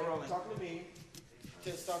 Tape's still rolling. Talking to me.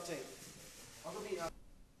 Okay, stop tape. I'm gonna be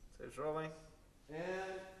Tape's rolling.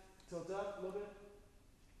 and tilt up a little bit.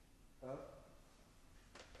 Up.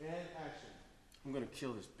 And action. I'm gonna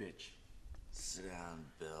kill this bitch. Sit down,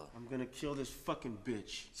 Bill. I'm gonna kill this fucking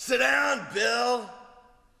bitch. Sit down, Bill!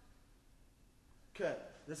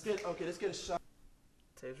 Cut. Let's get a shot.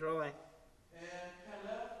 Tape's rolling. And cut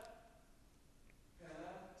left. Cut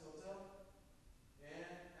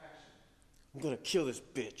I'm gonna kill this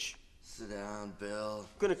bitch. Sit down, Bill.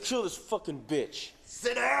 I'm gonna kill this fucking bitch.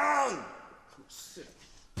 Sit down! Sit.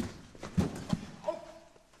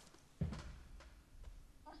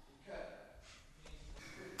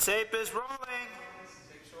 Tape is rolling.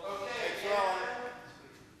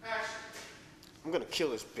 I'm gonna kill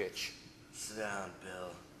this bitch. Sit down,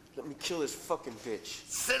 Bill. Let me kill this fucking bitch.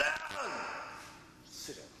 Sit down!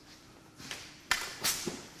 Sit down.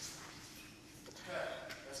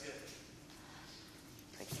 That's good.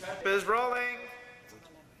 Tape is rolling.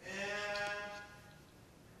 And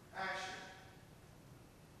action.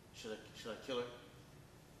 Should I kill her?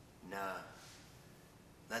 Nah.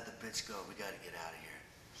 Let the bitch go. We gotta get out of here.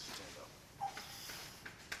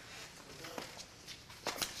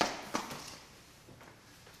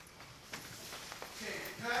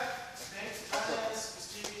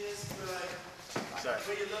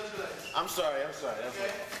 I'm sorry.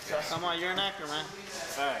 Okay. Come on, you're an actor, man.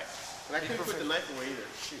 All right. And I couldn't put the knife away either.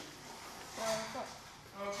 Shoot.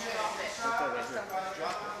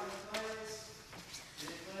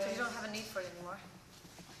 So you don't have a need for it anymore.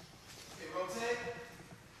 Okay, rotate.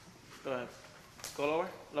 Go ahead. Go lower,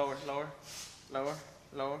 lower, lower, lower,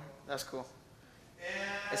 lower. That's cool.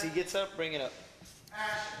 As he gets up, bring it up.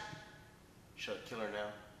 Action. Should I kill her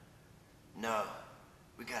now? No.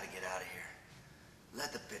 We gotta get out of here.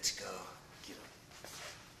 Let the bitch go. Get her.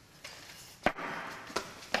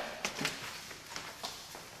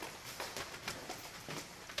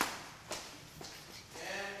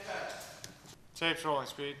 And cut. Tape's rolling,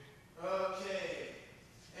 Speed. Okay.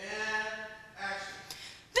 And action.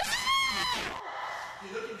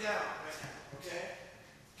 You're looking down right now, okay?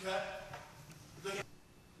 Cut. Look at.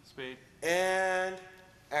 Speed. And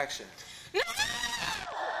action.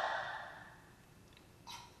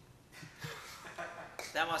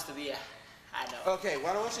 That must be I know. Okay,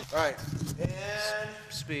 why don't you? All right. And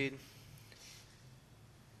Speed.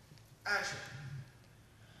 action.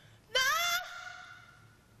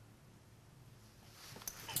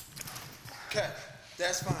 Cut.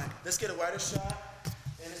 That's fine. Let's get a wider shot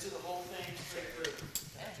and let's do the whole thing straight through.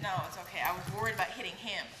 No, it's okay. I was worried about hitting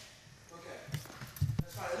him. Okay.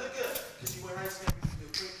 That's fine. It looked good because you went right to do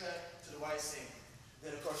a quick cut to the white scene.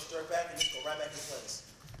 Then of course you start back and just go right back in place.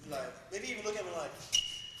 You like maybe even look at me like,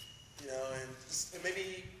 you know, and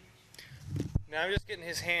maybe. Now I'm just getting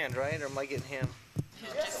his hand, right? Or am I getting him?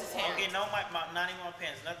 Just his hand. Okay, no, not even my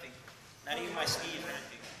pants, nothing. Not even my sleeves or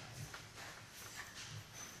anything.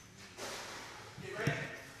 Get ready?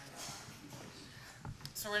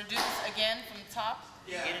 So we're gonna do this again from the top?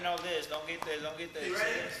 Yeah. Getting all this, don't get this, don't get this. You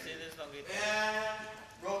ready? See this, don't get this. And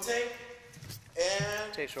rotate.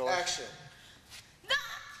 And Tape's rolling. action.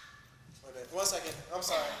 Okay, 1 second. I'm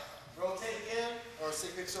sorry. Rotate again, or see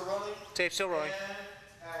if still rolling. Tape's still rolling. And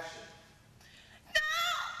action.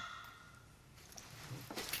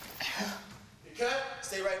 You cut.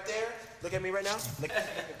 Stay right there. Look at me right now. Look.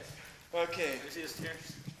 Okay. You see this here?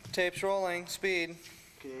 Tape's rolling, speed.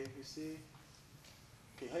 Okay, you see.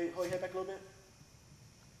 Okay, hold your head back a little bit.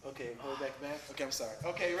 Okay, hold it back. Okay, I'm sorry.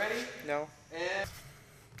 Okay, ready? No. And.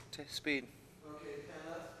 Speed. Okay,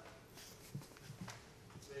 pan left.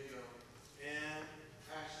 There you go. And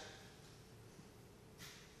action.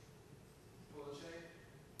 Pull the chain.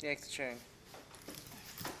 Yank the chain.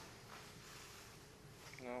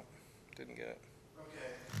 No, didn't get it.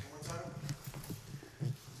 Okay, one more time.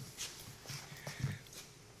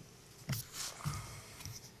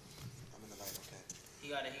 I'm in the light, okay. He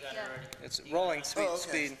got it already. It's Oh, rolling, speed, okay.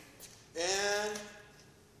 speed. And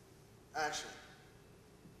action.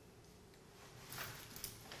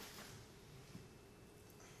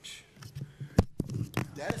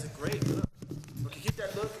 That is a great look. Okay, keep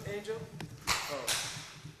that look, Angel. Oh,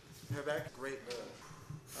 her back, great look.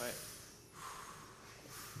 All right,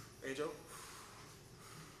 Angel.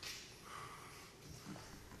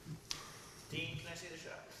 Dean, can I see the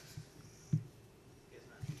shot?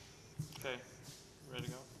 Okay, ready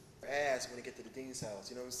to go? Ass when you get to the dean's house.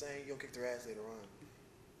 You know what I'm saying? You'll kick their ass later on.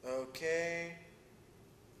 Okay.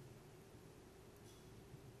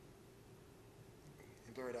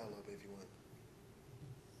 And blur it out a little bit if you want.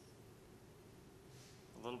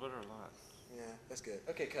 A little bit or a lot? Yeah, that's good.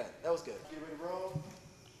 Okay, cut. That was good. Get ready to roll.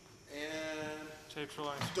 And Tape's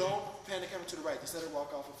rolling. don't pan the camera to the right. Just let it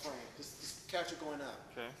walk off a frame. Just catch it going up.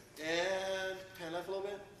 Okay. And pan left a little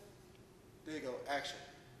bit. There you go. Action.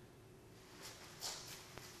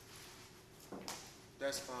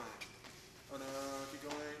 That's fine. Oh no, keep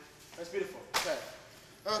going. That's beautiful. Cut.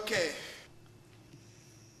 Okay.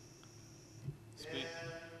 Speed.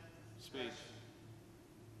 And Speed.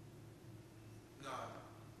 no.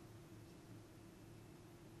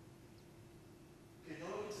 Okay, don't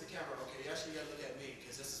look into the camera. Okay, actually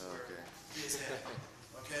is where he is head.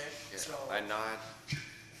 Okay? Yeah. So, I nod. okay.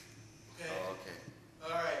 Oh, okay. All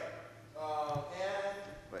right. And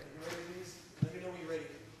Wait. you ready for these? Let me know when you're ready.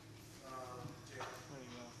 Derrick.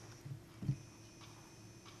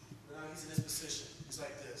 Now he's in this position. He's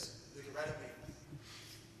like this. Looking right at me.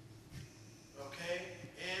 Okay?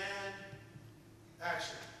 And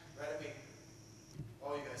action. Right at me.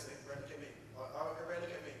 All you guys, right look at me. Everybody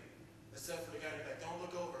look at me. Except for the guy in the back. Don't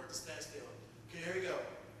look over. Just stand still. Okay, here we go.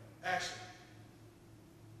 Action.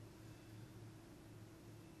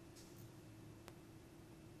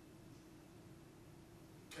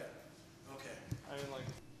 Okay. Okay. I didn't like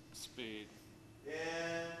speed.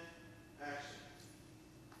 And action.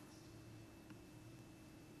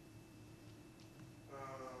 No.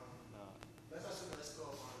 Let's not let's go on.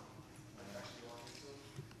 I'm actually walking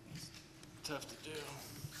to. Tough to do.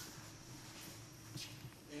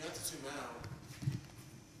 You have to zoom out.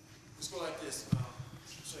 Let's go like this.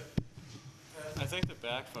 Check. I think the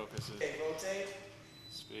back focus is Okay, rotate.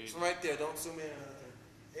 speed. From right there. Don't zoom in or nothing.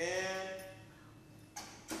 And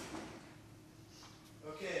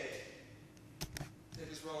okay. Take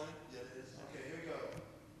this rolling. Yeah, it is. Okay, here we go.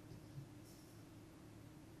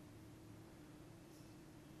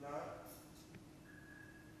 Nod.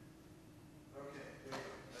 Okay, there we go.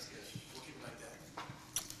 That's good. We'll keep it like that.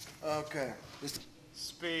 Okay.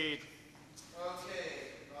 Speed. Okay,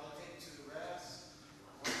 I'll take it to the rest.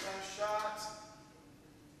 One time shot.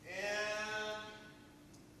 And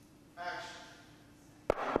action.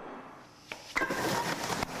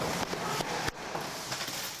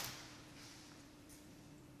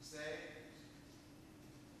 Stay.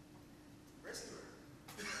 Rescue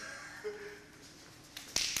her.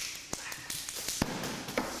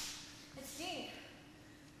 It's Dean.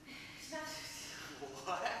 It's not.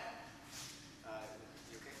 What?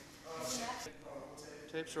 You okay?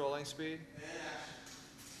 Tape's rolling, speed.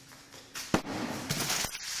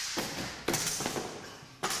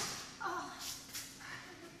 Oh.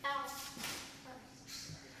 Ow.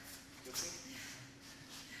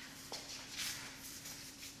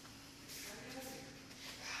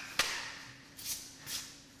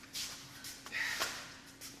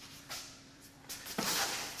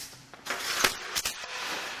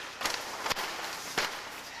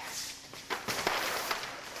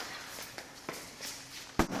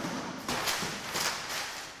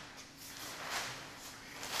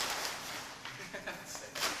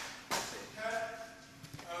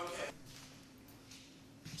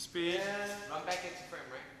 Speed. Run back into frame,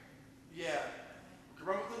 right? Yeah.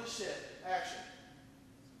 Run through the shit. Action.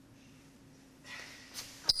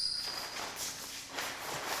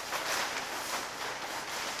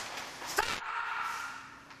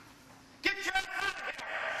 Get your ass out of here!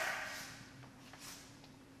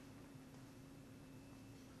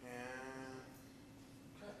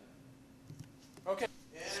 And okay.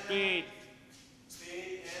 And Speed.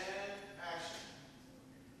 speed and action.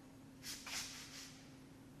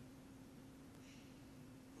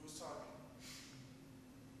 Who's talking?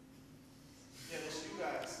 Yeah, that's you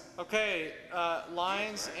guys. Okay,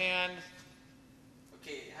 lines and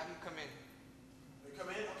Okay, have him come in. You come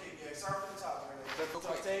in? Okay, yeah, start from the top. Go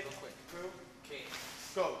quick, Tape. go quick. Crew. Okay.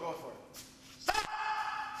 Go for it. Stop!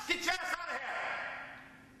 Get your ass out of here!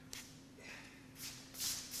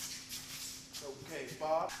 Okay,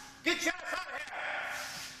 Bob. Get your ass out of here!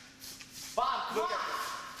 Bob, come on!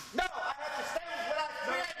 No, I have to stay with what I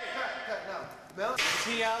created! Cut now. Mel? is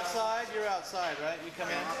he outside? You're outside, right? You come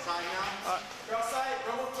in. Outside now? You're outside,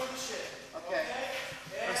 roll through the shit. Okay.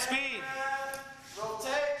 And Speed.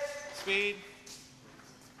 rotate. Speed.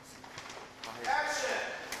 Action.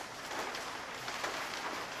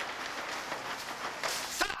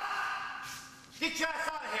 Stop! Get your ass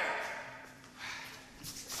out of here!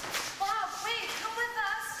 Bob, wait, come with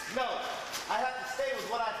us. No, I have to stay with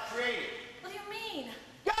what I've created. What do you mean?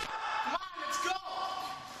 Go! Come on, let's go!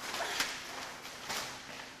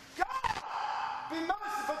 Go! Be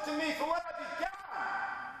merciful to me for what I've begun!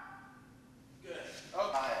 Good.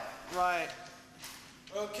 Okay. Right.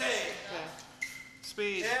 Okay.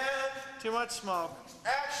 Speed. And Too much smoke.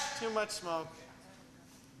 action. Too much smoke.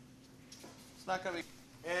 It's not gonna be.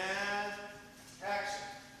 And action.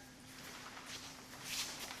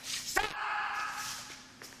 Stop!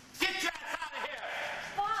 Get your ass out of here!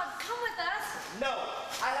 Bob, come with us. No,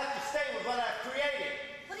 I have to stay with what I've created.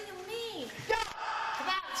 What do you mean? Go! Come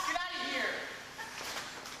on, let's get out of here!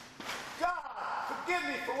 God, forgive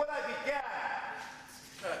me for what I began.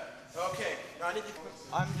 Cut. Okay. Now I need to.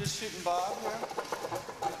 I'm just shooting Bob here.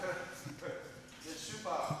 Just shoot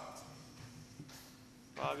Bob.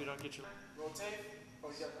 Bob, you don't get your. Rotate.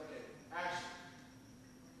 Oh, yeah. Okay. Action.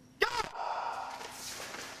 Go!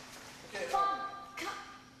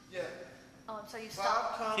 so you Bob,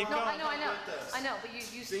 stop. come. Keep No, going. I know, with us. I know, but you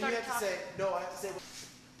Then started you have to talking. say, no, I have to say,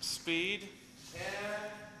 Speed.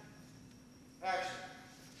 and action.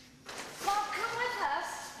 Bob, come with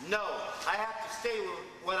us. No, I have to stay with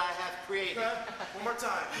what I have created. Cut. One more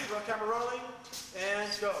time. Keep our camera rolling, and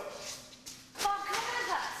go. Bob, come with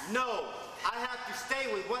us. No, I have to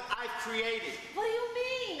stay with what I've created. What do you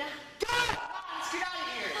mean? God! Let's get out of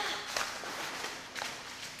here!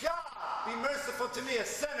 God, be merciful to me, a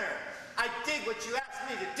sinner. I did what you asked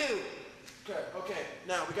me to do. Good. Okay.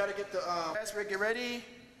 Now we got to get the. Guys, get ready,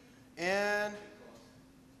 and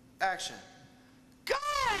action. God,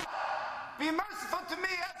 be merciful to me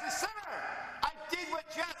as a sinner. I did what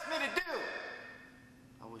you asked me to do.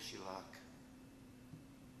 I wish you luck.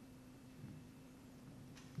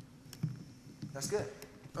 That's good.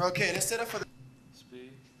 Okay, let's set up for the.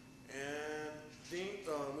 Speed. And Dean,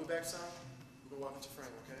 move back some. We're gonna walk into frame,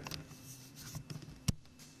 okay?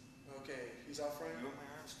 Okay, he's out frame. You want my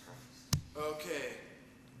arms crossed? Okay.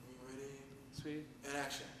 We ready? Speed. And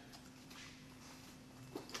action.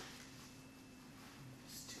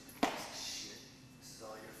 Stupid piece of shit. This is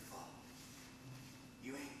all your fault.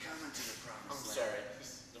 You ain't coming to the promised land. Sorry.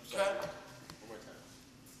 I'm sorry. Cut. One more time.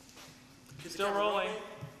 Keep the Still camera rolling.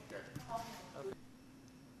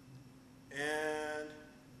 And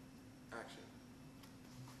action.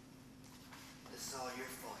 This is all your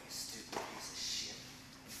fault, you stupid piece of shit.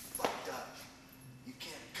 You fucked up. You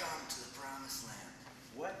can't come to the promised land.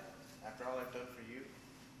 What? After all I've done for you?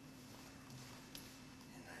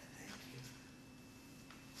 And I thank you.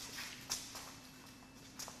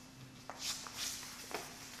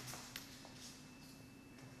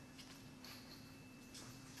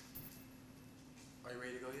 Are you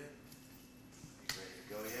ready to go yet? You ready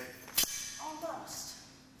to go yet? Almost.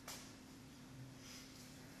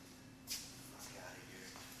 Fuck out of here.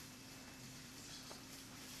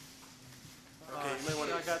 Okay, you may want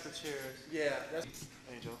to. I got the chairs. Yeah, that's.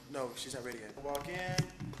 Angel. No, she's not ready yet. Walk in.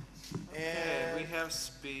 Okay, And. we have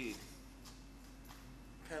speed.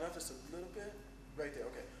 Pan up just a little bit. Right there.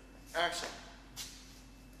 Okay. Action.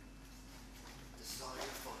 This is all your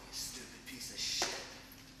fault, you stupid piece of shit.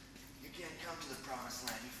 You can't come to the promised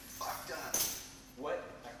land. You fucked up. What?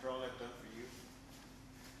 After all I've done for you?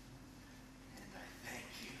 And I thank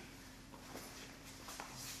you.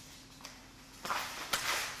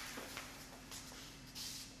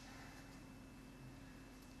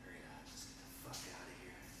 Hurry up. Let's get the fuck out of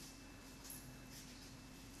here.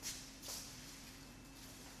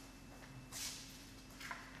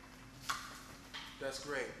 That's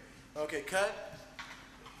great. Okay, cut.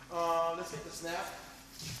 Let's get the snap.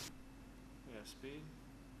 We have speed.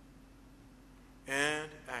 And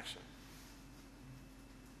action.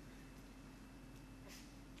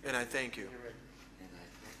 And I thank you.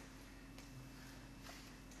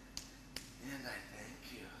 And I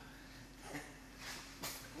thank you.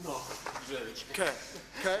 No. Really. Cut.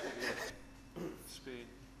 Cut. Speed.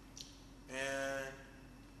 And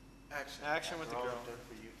action. Action with the After all girl. I've done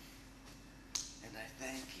for you. And I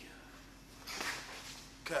thank you.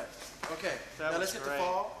 Cut. Okay. That now was let's get great. the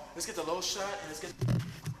fall. Let's get the low shot and let's get.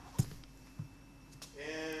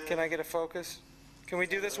 And Can I get a focus? Can we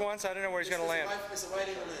do this once? I don't know where he's going to land. It's a wide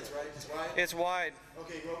angle lens, right? It's wide. It's wide.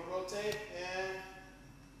 Okay, rotate and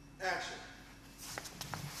action.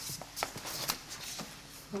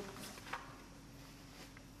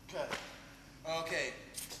 Cut. Okay.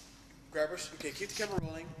 Grab her. Okay, keep the camera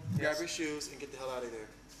rolling. Grab your shoes and get the hell out of there.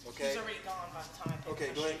 Okay. He's already gone by the time I picked Okay,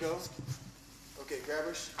 my go ahead and go. shoes. Okay, grab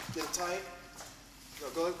her. Get it tight.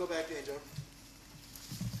 No, go back to Angel.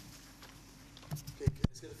 Okay,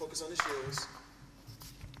 let's get a focus on the shoes.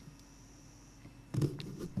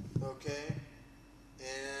 Okay,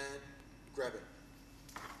 and grab it.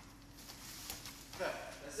 Okay,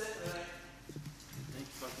 that's it. Thank you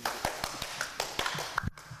fucking.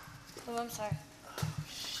 Oh, I'm sorry.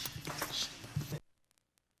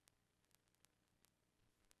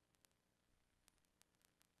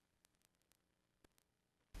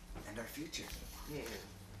 And our future. Yeah.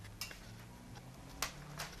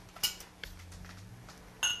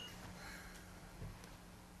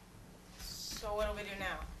 So what do we do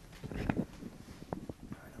now? I don't know.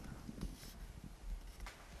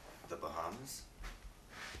 The Bahamas?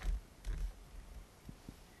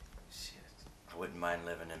 Shit. I wouldn't mind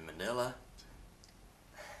living in Manila.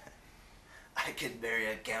 I could marry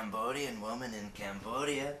a Cambodian woman in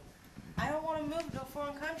Cambodia. I don't want to move to a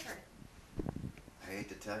foreign country. I hate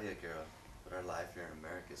to tell you, girl, but our life here in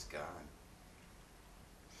America's gone.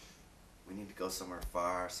 We need to go somewhere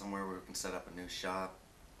far, somewhere where we can set up a new shop.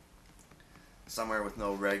 Somewhere with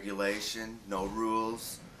no regulation, no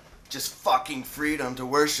rules, just fucking freedom to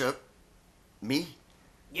worship. Me?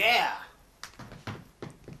 Yeah.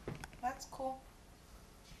 That's cool.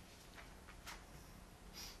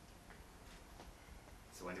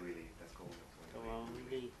 So when do we leave? That's cool. Come on,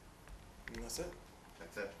 we leave. And that's it.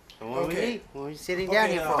 That's it. Come on, we Okay. leave. What are you sitting down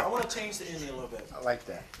here for? I want to change the ending a little bit. I like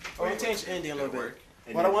that. I want to change the ending a little bit.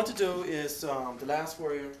 What I want to do is the last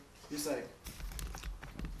warrior. He's like,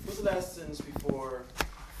 what's the last sentence before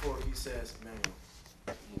he says manual?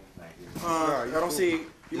 I don't see.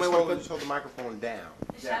 You might want to just hold the microphone down.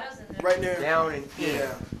 The shadows in there. right there. Down and in.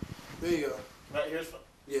 Yeah. There you go. Right here's fine.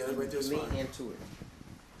 Yeah, right there's Lean fine. into it.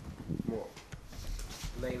 More.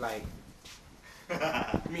 Lay like. Lay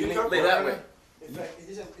that way. In fact, you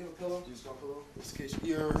just have to give a pillow. Just one pillow. Just in case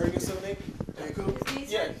you're hurting yourself, Nate. Are you cool?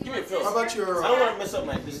 Yeah, give me a pillow. How about your? I don't want to mess up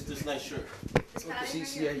my this nice shirt. See,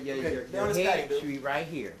 Okay, your down his padding, head Bill. should be right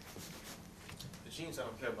here. The jeans I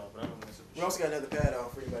don't care about, but I don't want to mess up. We also got another pad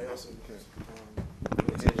out for anybody else.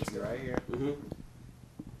 Your head should be right here. Mm-hmm. You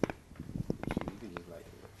can just like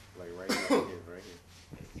right here, right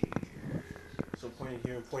here. So point it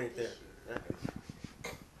here and point it there.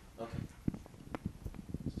 Okay.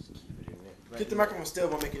 Just keep it in there. Keep the microphone still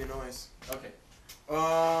while making a noise. Okay.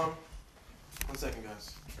 1 second,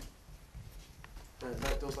 guys.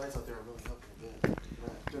 Those lights out there are really helping a bit.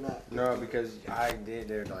 They're not. No, because I did.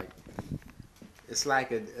 They're like, it's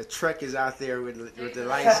like a truck is out there with the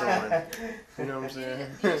lights on. You know what I'm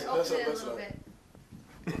saying? You just open it a That's little right.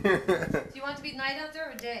 bit. Do you want it to be night out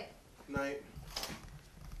there or day? Night.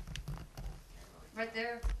 Right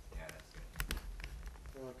there.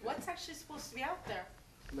 Okay. What's actually supposed to be out there?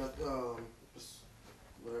 Not, just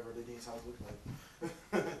whatever the Dean's house looks like.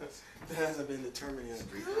 That hasn't been determined yet.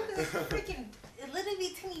 Look at this freaking literally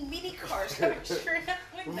teeny mini cars coming straight out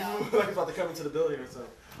the window. Like about to come into the building or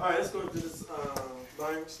something. Alright, let's go through this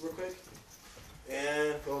lines real quick.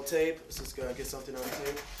 And roll tape. Let's just get something on the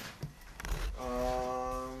tape.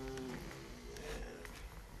 And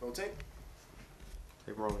roll tape.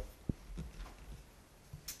 Tape rolling.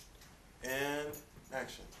 And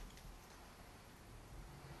action.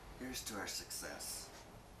 Here's to our success.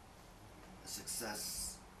 A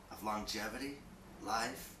success of longevity,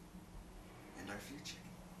 life, and our future.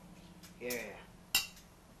 Yeah.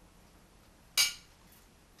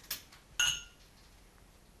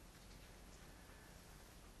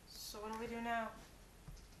 So what do we do now?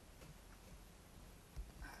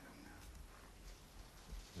 I don't know.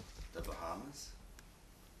 The Bahamas?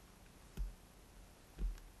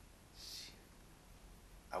 Shit.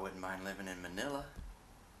 I wouldn't mind living in Manila.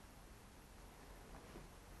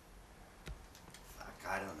 Fuck,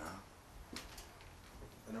 I don't know.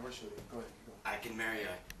 I know we're shooting. Go ahead. Keep going. I can marry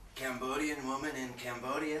a Cambodian woman in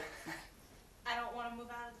Cambodia. I don't want to move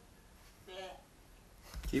out of there.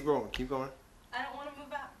 Keep rolling. Keep going. I don't want to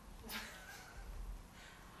move out.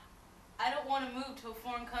 I don't want to move to a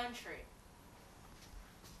foreign country.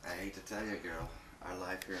 I hate to tell you, girl, our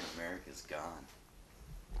life here in America is gone.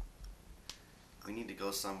 We need to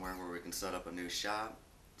go somewhere where we can set up a new shop,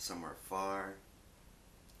 somewhere far.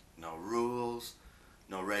 No rules,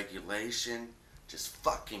 no regulation, just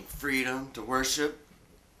fucking freedom to worship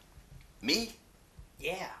me.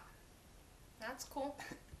 Yeah. That's cool.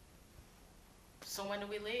 So when do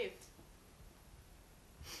we leave?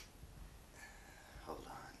 Hold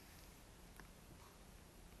on.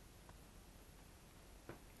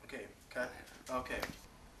 Okay, cut. Okay.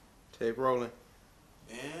 Tape rolling.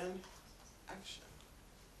 And action.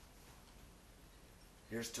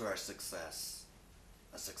 Here's to our success.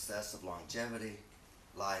 A success of longevity,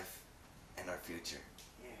 life, and our future.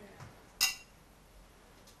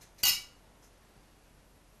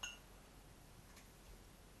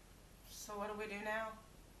 So what do we do now?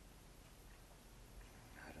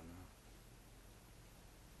 I don't know.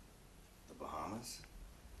 The Bahamas?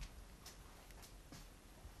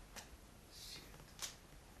 Shit.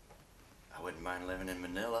 I wouldn't mind living in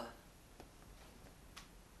Manila.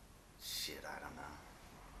 Shit, I don't know.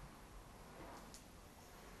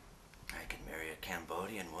 I could marry a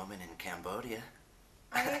Cambodian woman in Cambodia.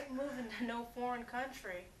 I ain't moving to no foreign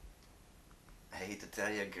country. I hate to tell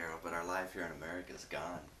you, girl, but our life here in America is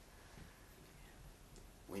gone.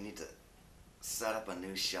 We need to set up a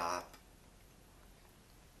new shop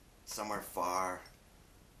somewhere far.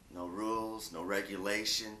 No rules, no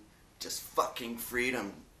regulation, just fucking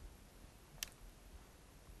freedom.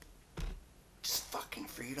 Just fucking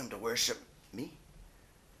freedom to worship me.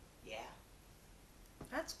 Yeah.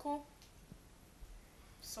 That's cool.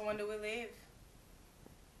 So when do we leave?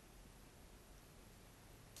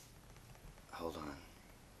 Hold on.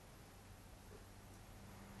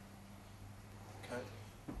 Cut.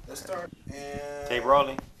 Let's start. And Tape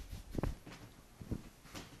rolling.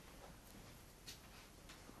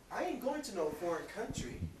 going to no foreign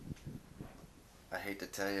country. I hate to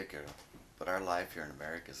tell you, girl, but our life here in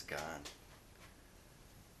America's gone.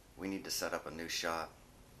 We need to set up a new shop.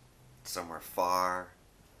 Somewhere far.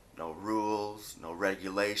 No rules, no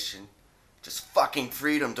regulation. Just fucking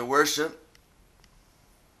freedom to worship.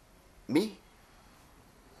 Me?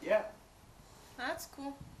 Yeah. That's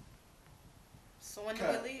cool. So when do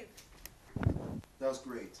Cut. we leave? That was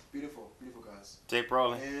great. Beautiful, beautiful guys. Tape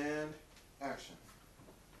rolling. And action.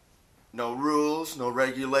 No rules, no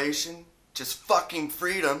regulation. Just fucking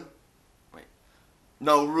freedom. Wait.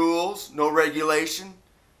 No rules, no regulation.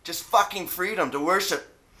 Just fucking freedom to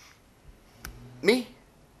worship. Me?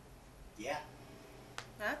 Yeah.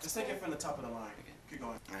 That's Just cool. take it from the top of the line. Keep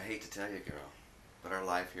going. I hate to tell you, girl, but our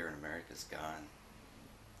life here in America's gone.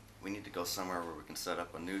 We need to go somewhere where we can set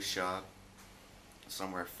up a new shop.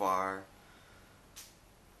 Somewhere far.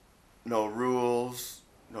 No rules,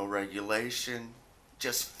 no regulation.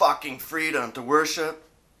 Just fucking freedom to worship.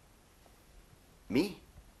 Me?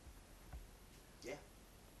 Yeah.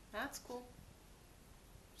 That's cool.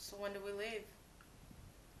 So when do we leave?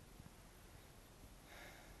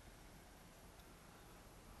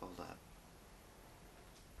 Hold up.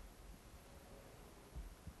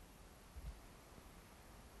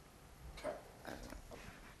 Okay.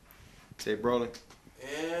 Tape rolling.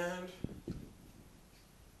 And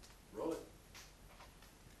roll it.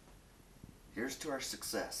 Here's to our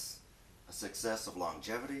success. A success of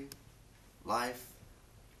longevity, life,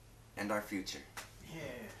 and our future. Yeah.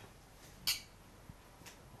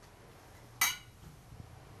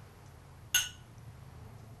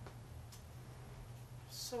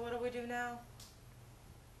 So what do we do now?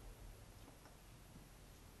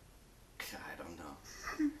 I don't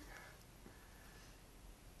know.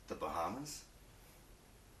 The Bahamas?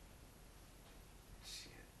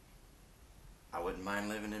 Shit. I wouldn't mind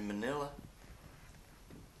living in Manila.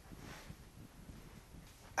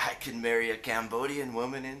 I could marry a Cambodian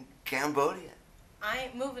woman in Cambodia. I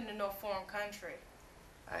ain't moving to no foreign country.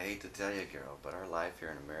 I hate to tell you, girl, but our life here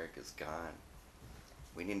in America's gone.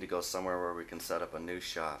 We need to go somewhere where we can set up a new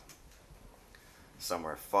shop.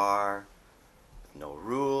 Somewhere far, with no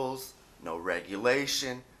rules, no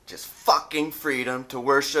regulation, just fucking freedom to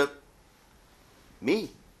worship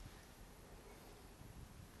me.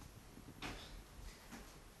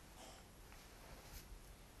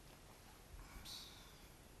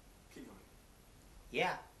 Keep going.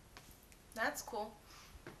 Yeah. That's cool.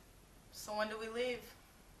 So when do we leave?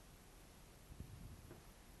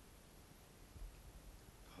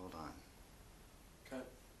 Hold on. Cut.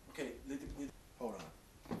 Okay. Hold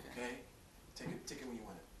on. Okay. Take it when you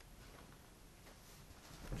want it.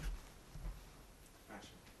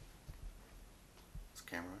 Action. Is the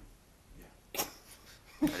camera on? Yeah.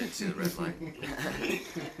 I didn't see the red light. Okay.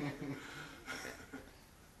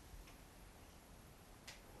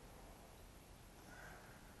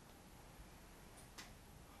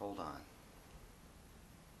 Hold on.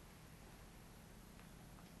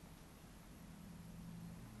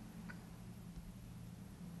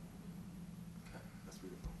 Okay. That's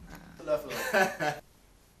beautiful. The left a little.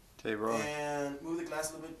 Tape rolling. And move the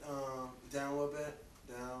glass a little bit down a little bit.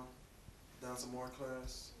 Down some more,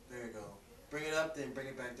 Claris. There you go. Bring it up, then bring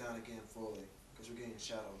it back down again fully, because we're getting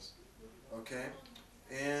shadows. Okay?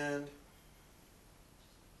 And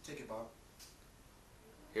take it, Bob.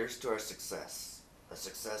 Here's to our success. A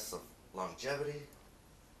success of longevity,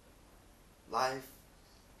 life,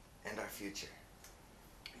 and our future.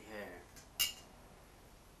 Yeah.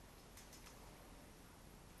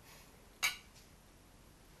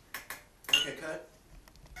 Okay, cut.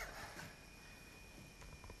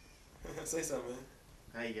 Say something, man.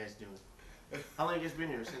 How you guys doing? How long you guys been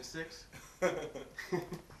here? Since 6?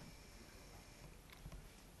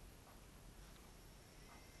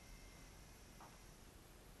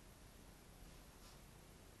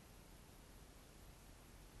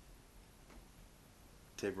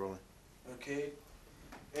 Tape rolling. Okay.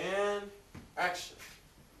 And action.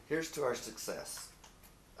 Here's to our success.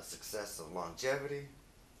 A success of longevity,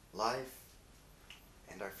 life,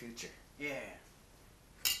 and our future. Yeah.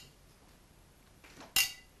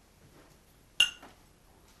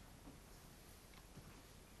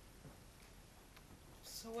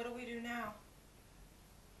 So what do we do now?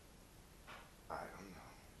 I don't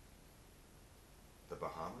know. The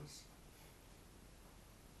Bahamas?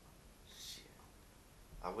 Shit.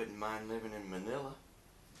 I wouldn't mind living in Manila.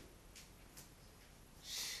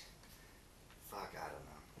 Shit. Fuck, I don't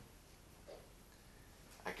know.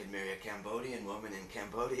 I could marry a Cambodian woman in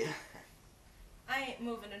Cambodia. I ain't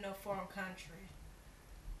moving to no foreign country.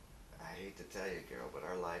 I hate to tell you, girl, but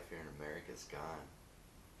our life here in America's gone.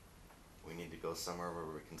 We need to go somewhere where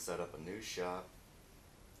we can set up a new shop.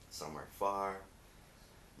 Somewhere far.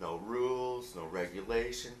 No rules, no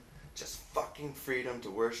regulation. Just fucking freedom to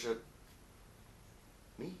worship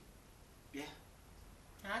me. Yeah.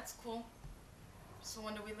 That's cool. So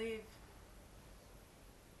when do we leave?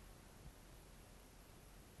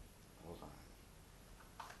 Hold on.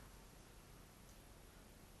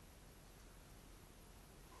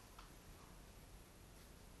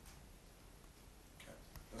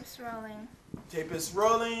 It's rolling. Tape is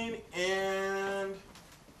rolling and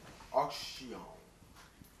action.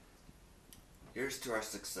 Here's to our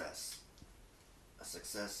success. A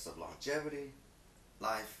success of longevity,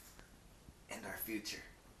 life, and our future.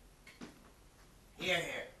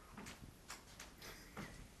 Here.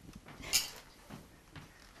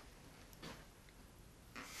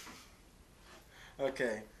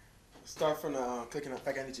 Okay. Start from the clicking up.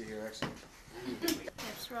 I need you here actually.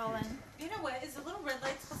 It's rolling. You know what? Is the little red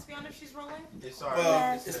light supposed to be on if she's rolling? It's already.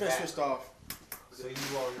 Well, it's been switched off. So you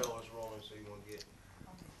won't know it's rolling, so you won't get.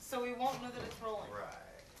 So we won't know that it's rolling. Right.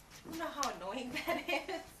 You know how annoying that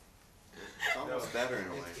is? It's almost better in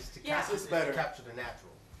a way. It's to Yeah. capture, It's better. To capture the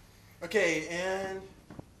natural. Okay, and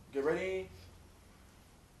get ready.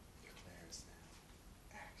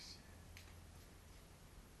 Action.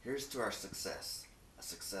 Here's to our success. A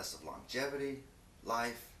success of longevity,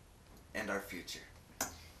 life, and our future.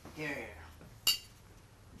 Here.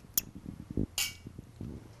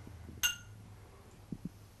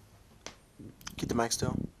 Keep the mic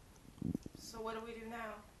still. So what do we do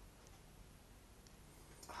now?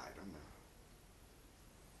 I don't know.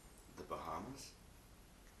 The Bahamas?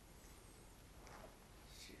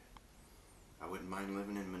 Shit. I wouldn't mind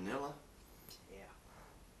living in Manila. Yeah.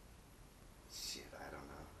 Shit, I don't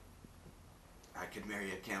know. I could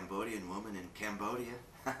marry a Cambodian woman in Cambodia.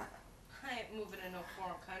 I ain't moving to no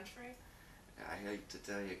foreign country. I hate to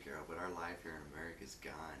tell you, girl, but our life here in America's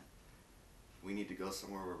gone. We need to go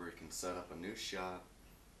somewhere where we can set up a new shop,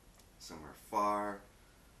 somewhere far,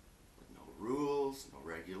 with no rules, no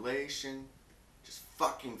regulation, just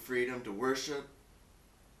fucking freedom to worship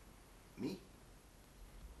me.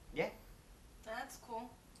 Yeah. That's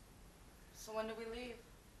cool. So when do we leave?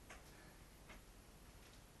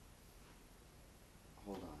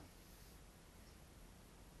 Hold on.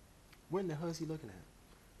 What in the hell is he looking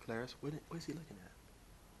at? Clarice, what is he looking at?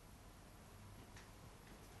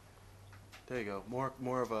 There you go.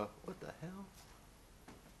 More of a, what the hell?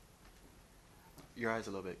 Your eyes a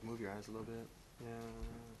little bit. Move your eyes a little bit. Yeah.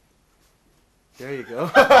 There you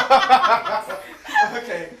go.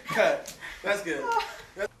 Okay, cut. That's good.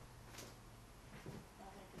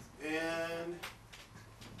 And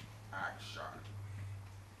action.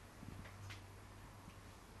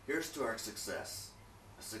 Here's to our success.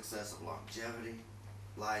 A success of longevity,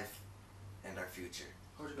 life, and our future.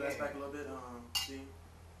 Hold your glass back a little bit, see?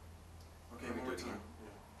 Okay, Let me one more do it time. again.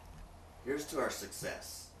 Here's to our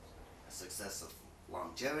success. A success of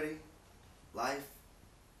longevity, life,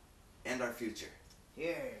 and our future.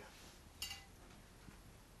 Here.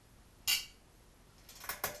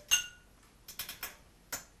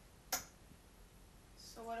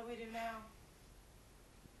 So what do we do now?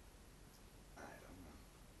 I don't know.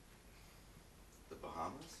 The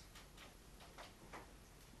Bahamas?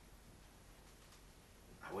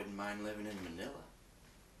 I wouldn't mind living in Manila.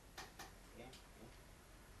 Yeah.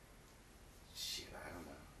 Shit, I don't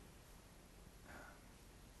know.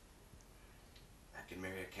 I could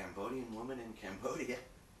marry a Cambodian woman in Cambodia.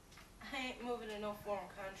 I ain't moving to no foreign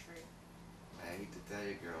country. I hate to tell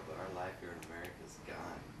you, girl, but our life here in America's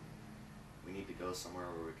gone. We need to go somewhere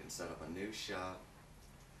where we can set up a new shop,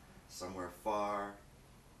 somewhere far,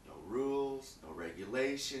 no rules, no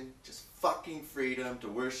regulation, just fucking freedom to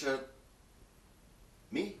worship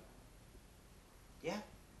me. Yeah.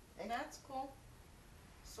 That's cool.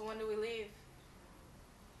 So when do we leave?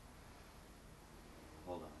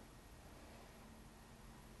 Hold on.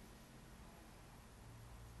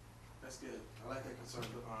 That's good. I like that concern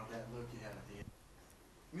look on that look you had at the end.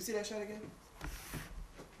 Let me see that shot again.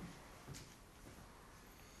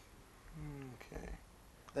 Okay.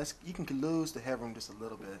 That's, you can lose the headroom just a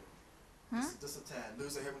little bit. Just a tad.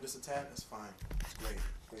 Lose the headroom just a tad, that's fine. That's great.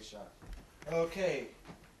 Great shot. Okay.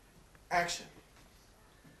 Action.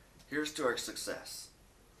 Here's to our success.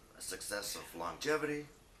 A success of longevity,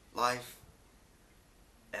 life,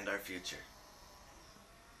 and our future.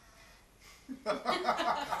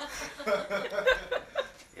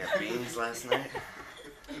 Yeah, beans last night.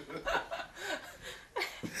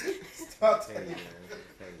 Stop taking it.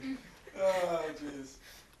 Oh, jeez.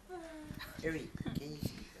 Eri, can you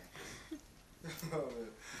see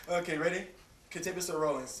that? Okay, ready? Okay, tape is still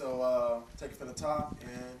rolling, so take it from the top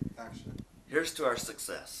and action. Here's to our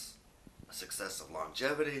success. A success of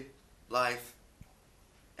longevity, life,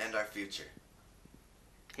 and our future.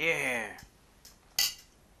 Yeah.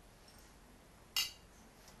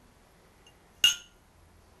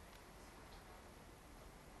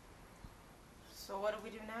 So what do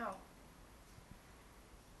we do now?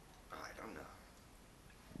 I don't know.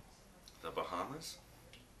 The Bahamas?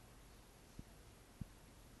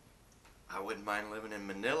 I wouldn't mind living in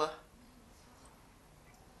Manila.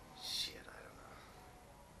 Shit, I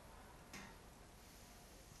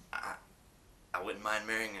don't know. I wouldn't mind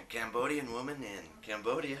marrying a Cambodian woman in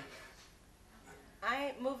Cambodia. I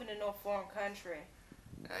ain't moving to no foreign country.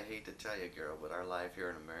 I hate to tell you, girl, but our life here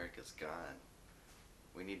in America's gone.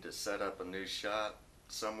 We need to set up a new shop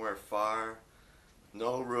somewhere far.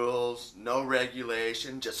 No rules, no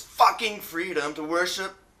regulation, just fucking freedom to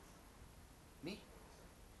worship me.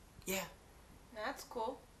 Yeah. That's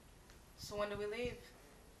cool. So when do we leave?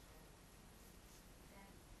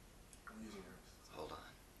 I'm using yours. Hold on.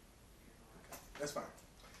 Okay, that's fine.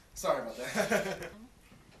 Sorry about that.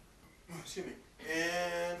 Excuse me.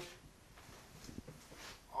 And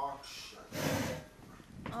action.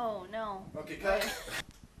 Oh, no. Okay, cut.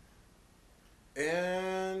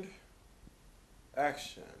 And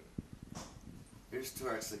action. Here's to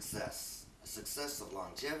our success. A success of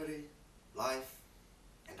longevity, life,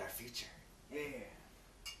 and our future. Yeah.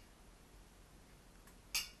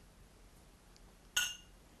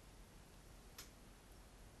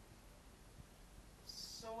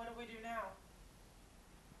 So what do we do now?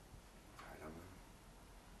 I don't know.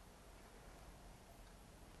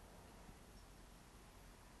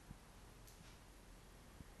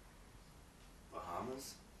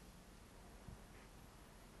 Bahamas?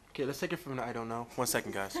 Okay, let's take it from the I don't know. 1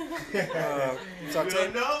 second, guys. So where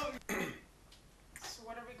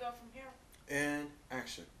do we go from here? And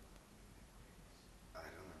action. I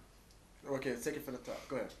don't know. Okay, let's take it from the top.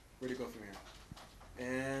 Go ahead. Where do you go from here?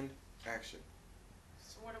 And action.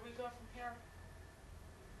 So where do we go from here?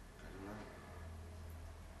 I don't know.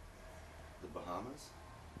 The Bahamas?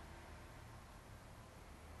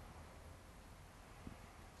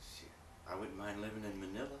 Shit. I wouldn't mind living in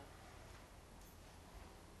Manila.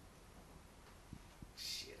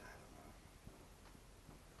 Shit, I don't know.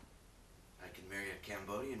 I can marry a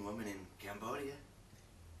Cambodian woman in Cambodia.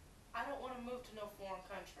 I don't want to move to no foreign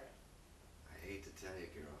country. I hate to tell you,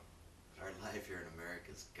 girl, but our life here in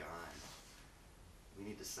America's gone. We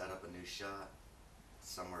need to set up a new shop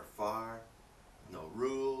somewhere far. No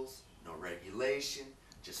rules, no regulation,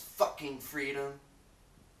 just fucking freedom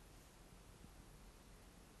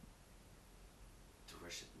to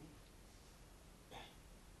worship me.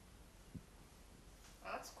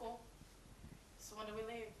 That's cool. So when do we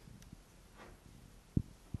leave?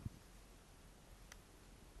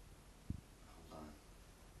 Hold on.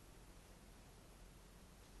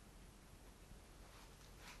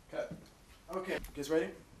 Cut. Okay, guys ready?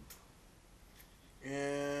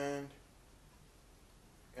 And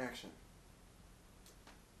action.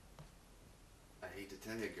 I hate to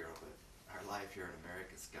tell you, girl, but our life here in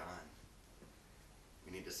America's gone.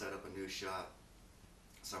 We need to set up a new shop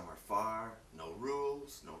somewhere far. No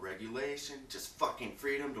rules, no regulation, just fucking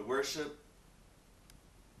freedom to worship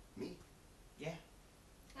me. Yeah.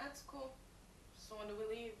 That's cool. So when do we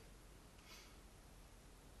leave?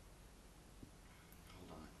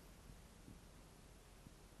 Hold on.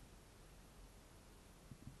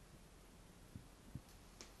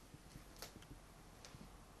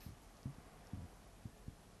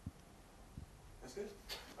 That's good.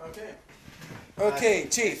 Okay. Okay,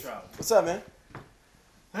 Chhiv. What's up, man?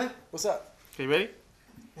 Huh? What's up? Okay, ready?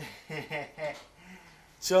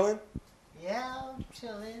 Chilling? Yeah, I'm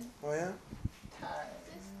chilling. Oh yeah? Tired.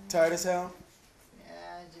 Tired as hell?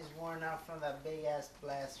 Yeah, just worn out from that big ass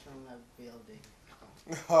blast from that building.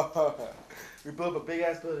 We built a big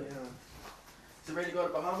ass building, huh? So ready to go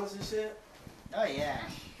to Bahamas and shit? Oh yeah.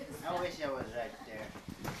 I wish I was right there.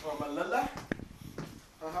 Or Manila?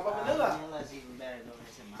 How about Manila? Manila's even better than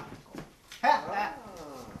visit my uncle. Ah.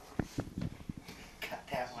 Got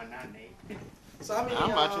that one on Nate. So how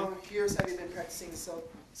I'm watching. many years have you been practicing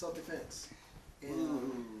self-defense?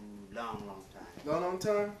 Ooh, long time. Long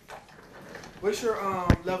time? What's your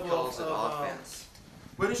level Calls it of offense.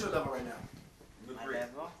 what is your level right now? My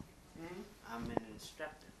level? Mm-hmm. I'm an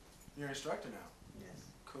instructor. You're an instructor now? Yes.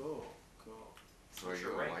 Cool. So are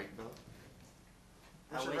you a white belt?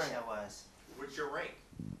 What's I your wish rank? I was. What's your rank?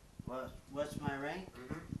 What's my rank?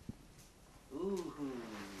 Ooh.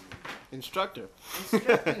 Instructor.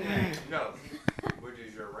 Instructing rank. No. What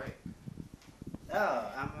is your rank?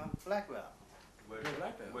 Oh, I'm a black belt. What, You're a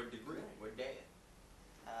black belt. what degree? What dad?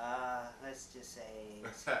 let's just say,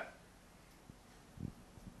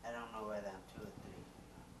 I don't know whether I'm 2 or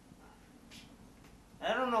 3.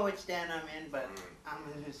 I don't know which stand I'm in, but I'm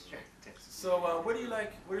an instructor. So, what do you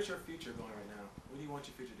like? Where's your future going right now? Where do you want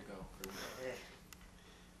your future to go?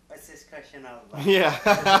 What's this question all about? Yeah.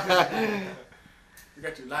 You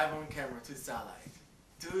got your live on camera to the satellite,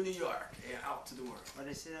 to New York, and out to the world. What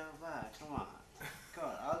is it all about? Come on. Come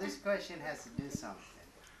on. All this question has to do something.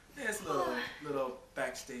 It's a little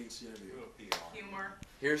backstage interview. Humor.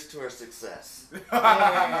 Here's to our success.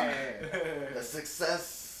 Yeah. The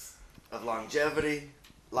success of longevity,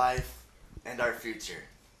 life, and our future.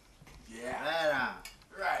 Yeah. Right on.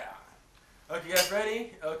 Right on. Okay, you guys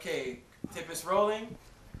ready? Okay, tape is rolling.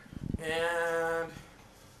 And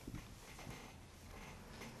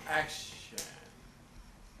action.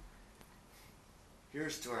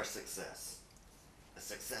 Here's to our success. The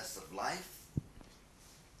success of life,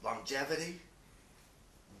 longevity,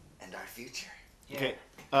 and our future. Yeah. Okay,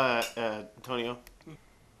 Antonio. And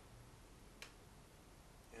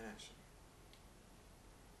action.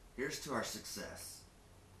 Here's to our success.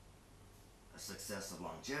 The success of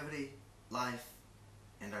longevity, life,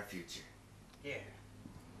 and our future. Yeah.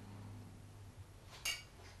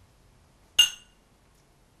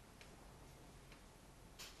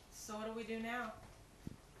 So what do we do now?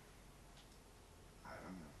 I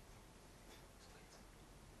don't know.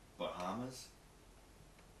 Bahamas?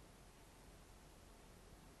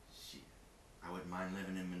 Shit. I wouldn't mind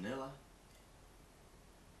living in Manila.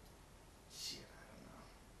 Shit, I don't know.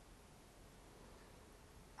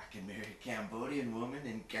 I can marry a Cambodian woman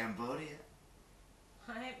in Cambodia.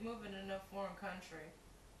 I ain't moving to no foreign country.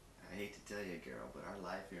 I hate to tell you, girl, but our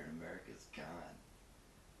life here in America is gone.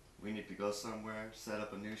 We need to go somewhere, set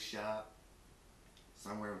up a new shop,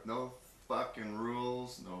 somewhere with no fucking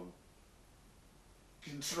rules, no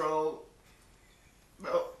control,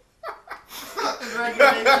 no fucking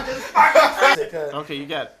regulation, just fucking. Okay, you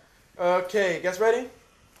got it. Okay, guys ready?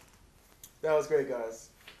 That was great,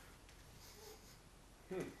 guys.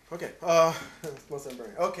 Okay, most of them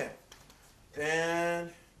burning. Okay,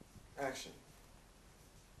 and action.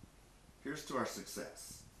 Here's to our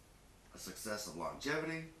success. A success of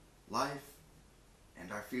longevity, life,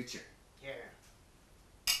 and our future. Yeah.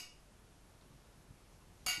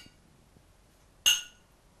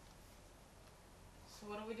 So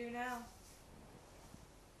what do we do now?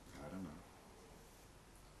 I don't know.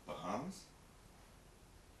 Bahamas?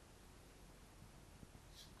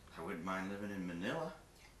 I wouldn't mind living in Manila.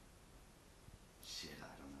 Shit,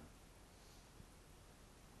 I don't know.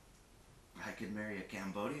 I could marry a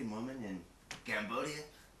Cambodian woman in Cambodia.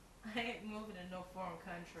 I ain't moving to no foreign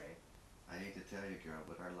country. I hate to tell you, girl,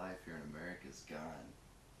 but our life here in America is gone.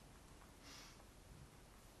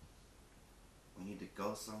 We need to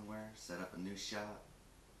go somewhere, set up a new shop,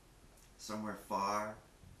 somewhere far,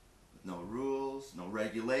 with no rules, no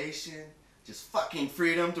regulation, just fucking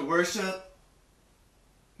freedom to worship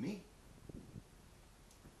me.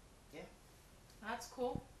 Yeah. That's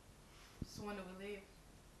cool. So when do we leave?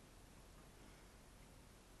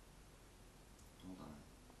 Hold on.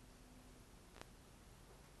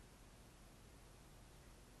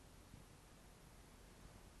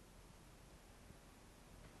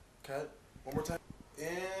 Cut. One more time.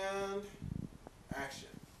 And action.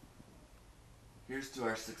 Here's to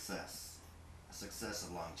our success. A success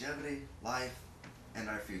of longevity, life, and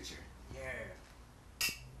our future. Yeah.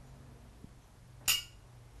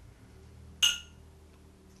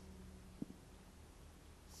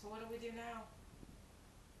 So what do we do now?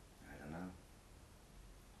 I don't know.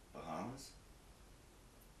 Bahamas?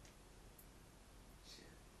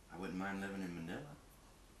 Shit. I wouldn't mind living in Manila.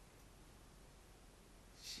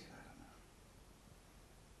 Shit, I don't know.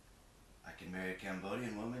 I can marry a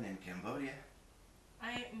Cambodian woman in Cambodia.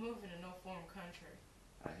 I ain't moving to no foreign country.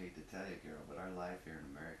 I hate to tell you, girl, but our life here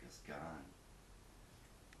in America's gone.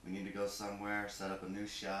 We need to go somewhere, set up a new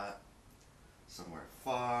shop, somewhere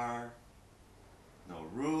far. No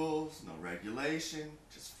rules, no regulation,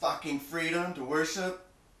 just fucking freedom to worship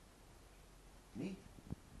me.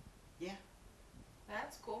 Yeah.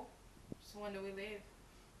 That's cool. So when do we leave?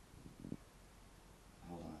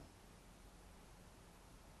 Hold on.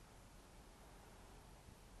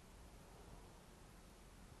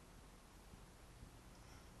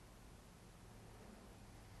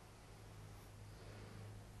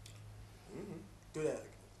 Do that.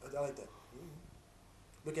 I like that.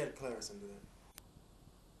 Look at Clarice and do that.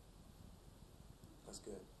 That's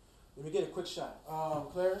good. Let me get a quick shot.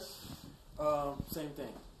 Clarice, same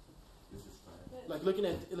thing. Like looking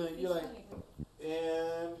at, you're like,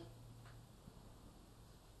 and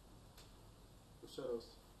shadows.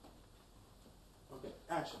 Okay,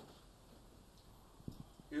 action.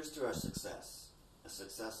 Here's to our success. A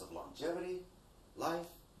success of longevity, life,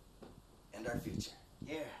 and our future.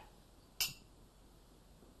 Yeah.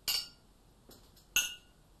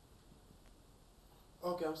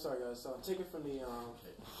 Okay, I'm sorry guys. So take it from the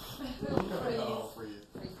For you.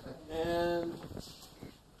 and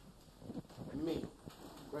me,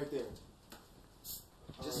 right there.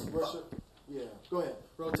 Just worship. Yeah. Go ahead.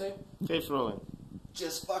 Rotate. Tape's rolling.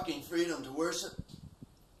 Just fucking freedom to worship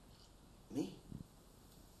me.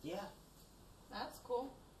 Yeah. That's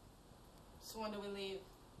cool. So when do we leave?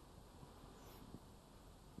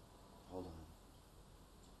 Hold on.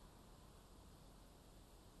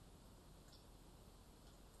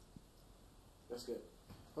 That's good.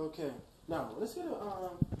 Okay. Now let's get a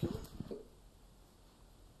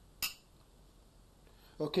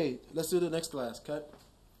Okay, let's do the next class. Cut.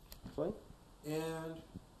 Play. And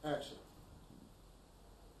action.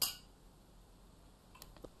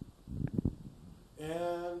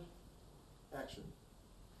 And action.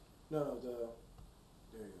 No, there you go.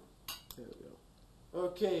 There we go.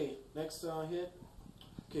 Okay, next hit.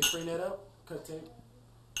 Okay, bring that up. Cut tape.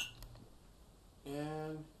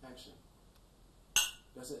 And action.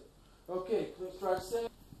 That's it. Okay, click strike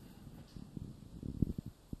set.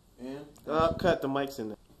 And Cut, the mic's in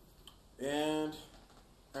there. and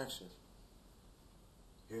action.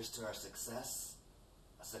 Here's to our success.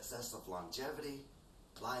 A success of longevity,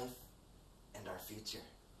 life, and our future.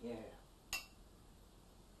 Yeah.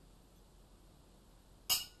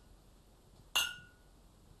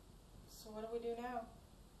 So what do we do now?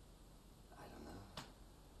 I don't know.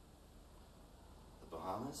 The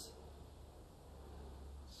Bahamas?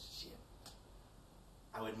 Shit.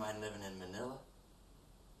 I wouldn't mind living in Manila.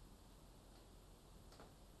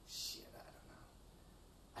 Shit, I don't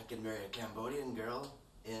know. I could marry a Cambodian girl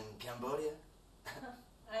in Cambodia.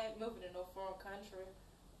 I ain't moving to no foreign country.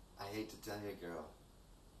 I hate to tell you, girl,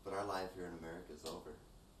 but our life here in America is over.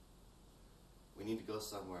 We need to go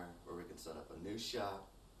somewhere where we can set up a new shop,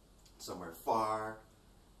 somewhere far.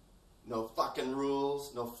 No fucking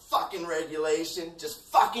rules, no fucking regulation, just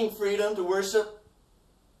fucking freedom to worship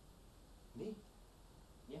me.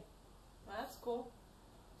 Well, that's cool.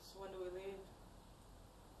 So when do we leave?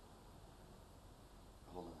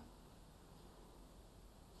 Hold on.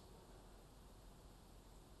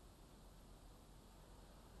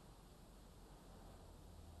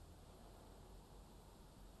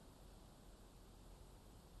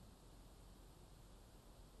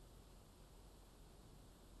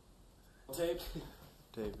 Tape.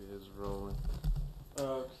 Tape is rolling.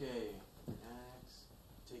 Okay. Next.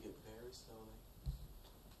 Take it very slowly.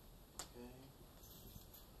 Okay.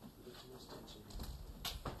 Put too much tension here.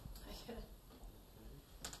 Okay.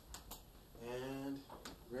 And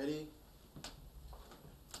ready.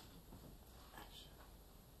 Action.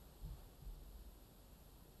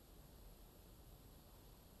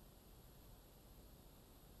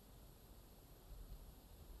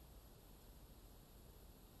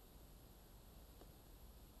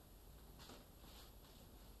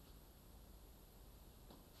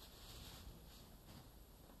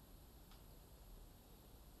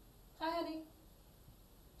 Hi, honey.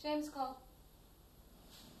 James called.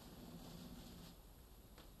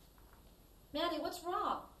 Maddie, what's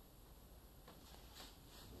wrong?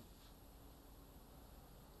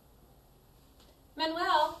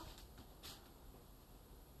 Manuel.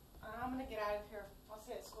 I'm gonna get out of here. I'll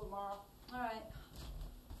see you at school tomorrow. All right.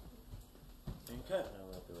 And cut.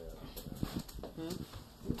 Hmm?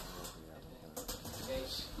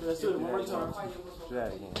 Let's do it one more time. Do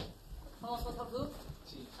that again. Vamos botar blue?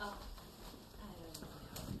 Oh.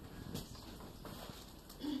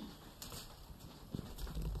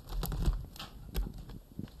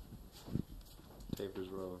 Tape is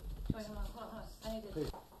rolling. Wait, hold on. I need to.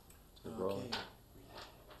 It's rolling. Okay.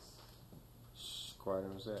 Shh, quiet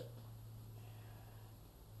on set.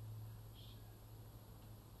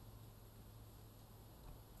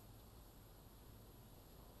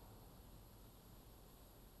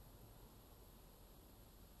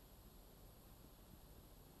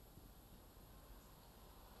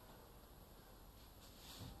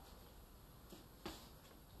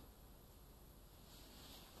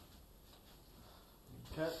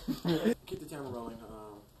 Cut. Keep the camera rolling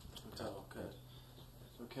until cut.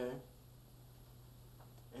 Okay.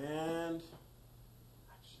 And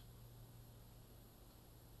action.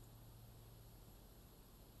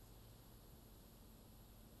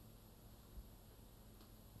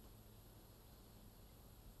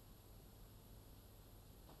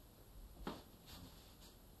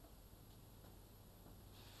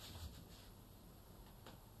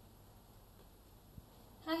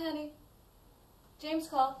 Hi, honey. James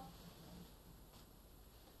called.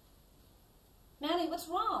 Manny, what's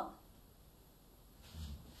wrong?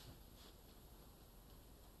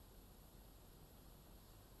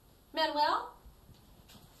 Manuel?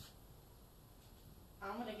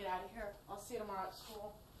 I'm gonna get out of here. I'll see you tomorrow at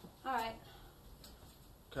school. All right.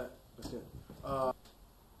 Okay, that's good.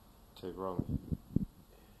 Take rolling.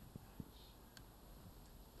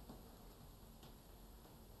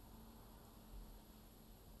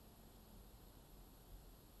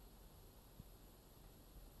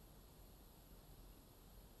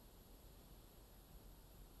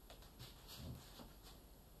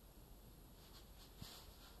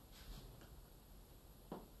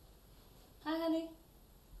 Hi, honey.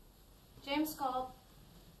 James called.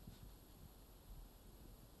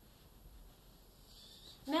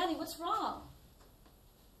 Manny, what's wrong?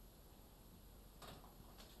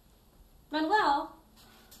 Manuel?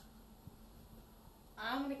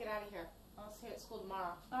 I'm gonna get out of here. I'll see you at school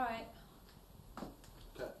tomorrow. All right.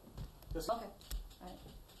 Okay. Just Okay. All right.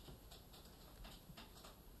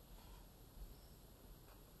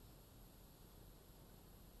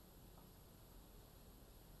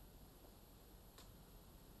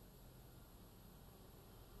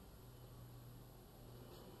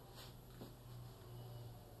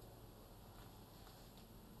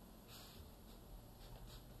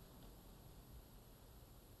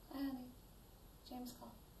 Hi, honey. James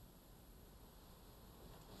called.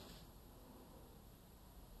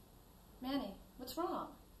 Manny, what's wrong?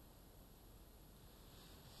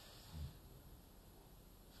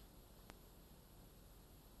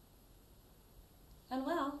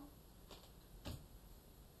 Manuel?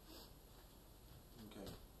 okay.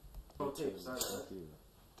 Roll tape. Sorry.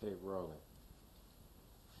 Tape rolling.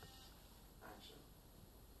 Action.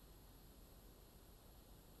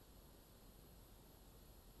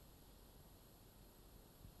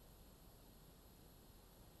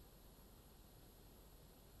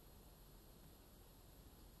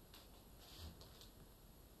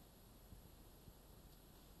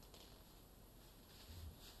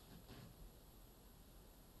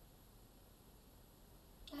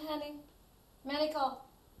 Hi, honey. Manny called.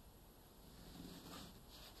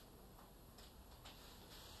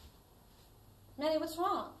 Manny, what's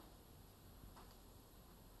wrong?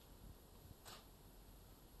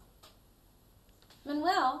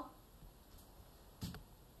 Manuel?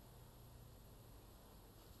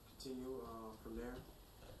 Continue from there.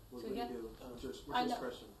 What So do you again? do? What's your I know.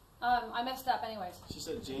 expression? I messed up anyways. She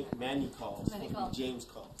said Manny called. Manny It's supposed to be called. James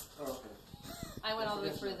called. Oh, okay. I went all the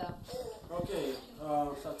way through though. Okay.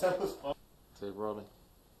 Santos. Tape rolling.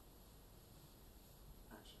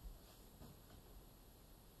 Action.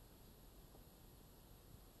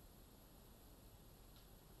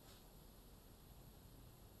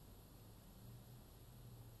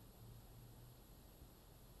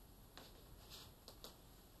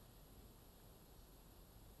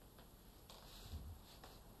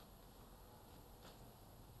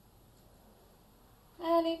 Hi,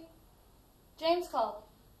 honey. James called.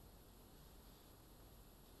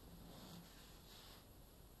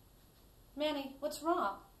 Manny, what's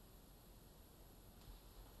wrong?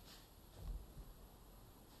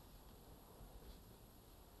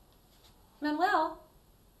 Manuel?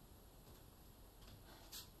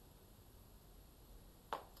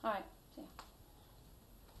 All right. See ya.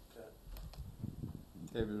 Okay.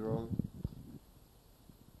 Tape is rolling.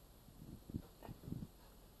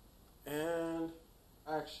 And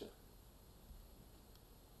action.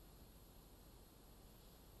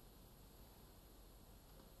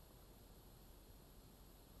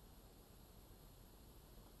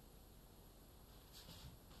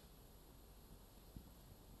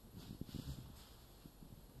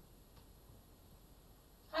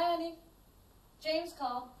 Hi, honey. James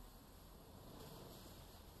called.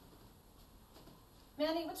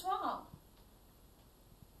 Manny, what's wrong?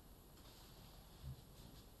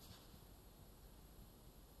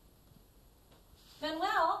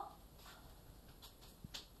 Manuel?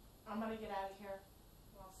 I'm gonna get out of here.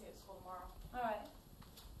 I'll see you at school tomorrow. All right.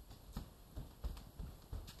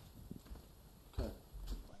 Okay.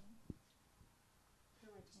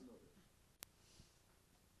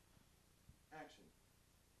 Action.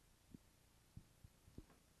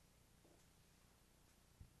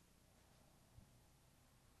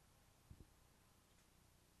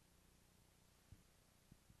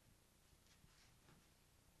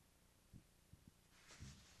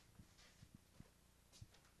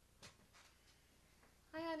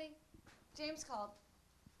 Hi, honey. James called.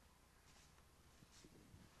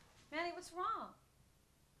 Manny, what's wrong?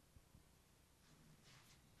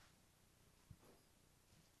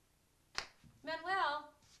 Manuel?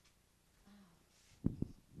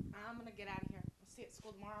 I'm gonna get out of here. I'll see you at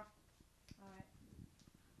school tomorrow. All right.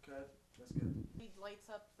 cut. That's good. He lights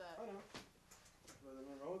up the. I know. Well,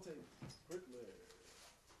 then rotate quickly.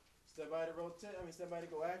 Step by to rotate. I mean, step by to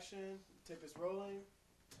go action. Tape is rolling.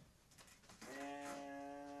 And.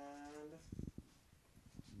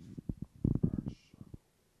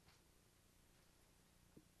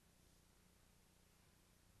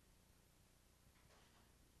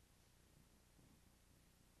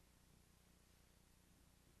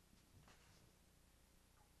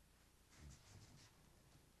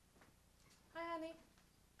 Hi, honey.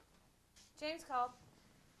 James called.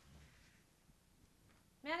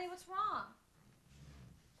 Manny, what's wrong?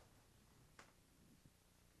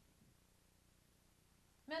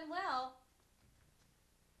 Manuel?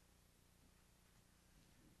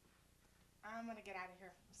 I'm gonna get out of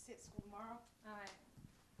here. See you at school tomorrow. All right.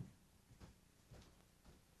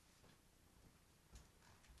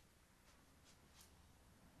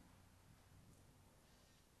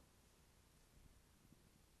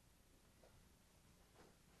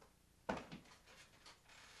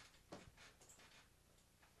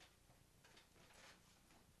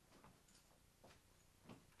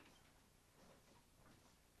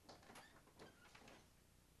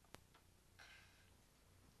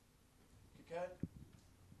 Cut.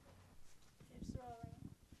 It's rolling.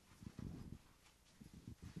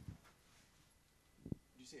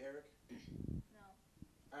 Did you see Eric? No.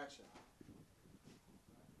 Action.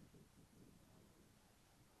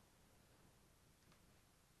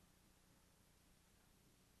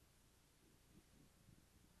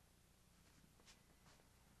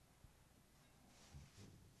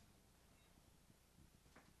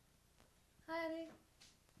 Hi, honey.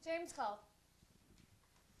 James called.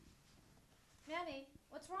 Manny,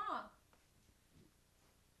 what's wrong?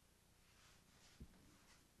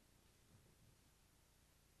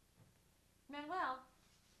 Manuel?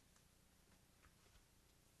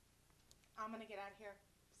 I'm gonna get out of here.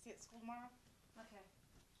 See you at school tomorrow. Okay.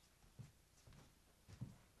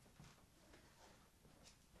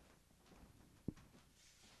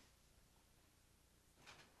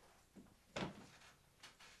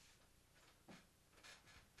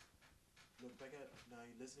 Look back at, now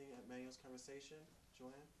you listening at Manuel's conversation,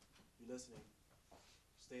 Joanne? You listening.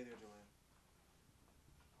 Stay there, Joanne.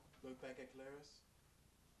 Look back at Clarice.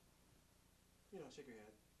 You know, shake your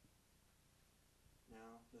head.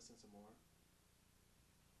 Now, listen some more.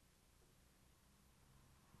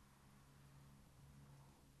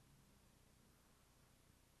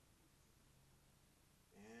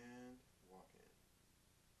 And walk in.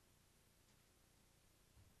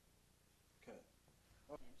 Cut.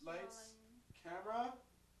 Lights, camera,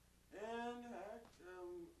 and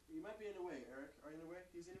you might be in the way, Eric. Are you in the way?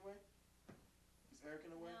 He's in the way? Is Eric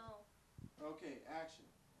in the way? No. Okay, action.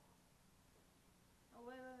 Oh,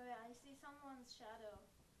 wait. I see someone's shadow.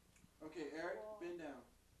 Okay, Eric, Whoa. bend down.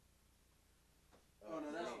 Oh, no,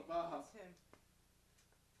 that's Baja. That's him.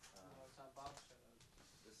 It's not Bob's shadow.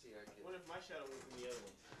 Let's see, Eric. What if my shadow was in the other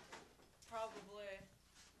one? Probably.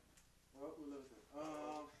 Oh, we live with it.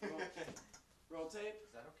 Roll tape.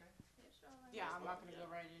 Is that okay? It's rolling. Yeah, I'm not gonna go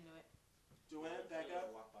right into it. Joanne, back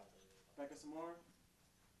up. Back up some more.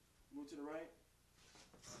 Move to the right.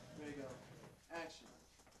 There you go. Action.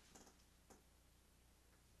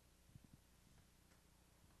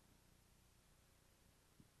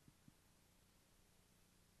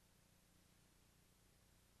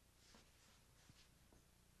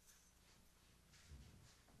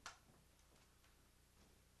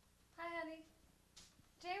 Hi, honey.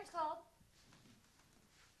 James called.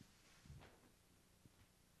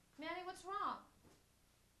 Manny, what's wrong?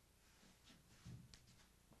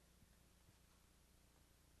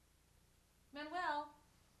 Manuel?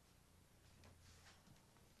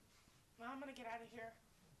 Well, I'm gonna get out of here.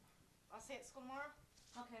 I'll see you at school tomorrow.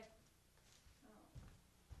 Okay.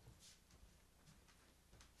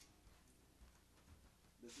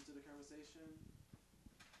 Listen to the conversation.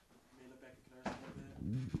 You may look back at Clarice a little bit.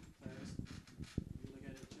 Clarice, you look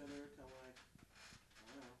at each other, kind of like,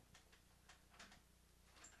 I don't know.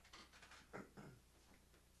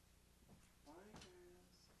 Bye, Clarice.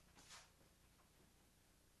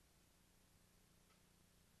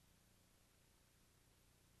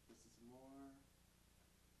 Listen some more.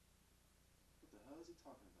 What the hell is he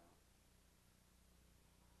talking about?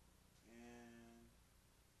 And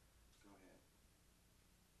go ahead.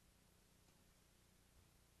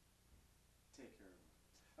 Take care of him.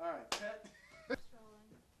 All right, cut. It's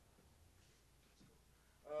rolling.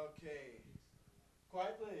 Okay.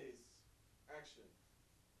 Quiet, please. Action.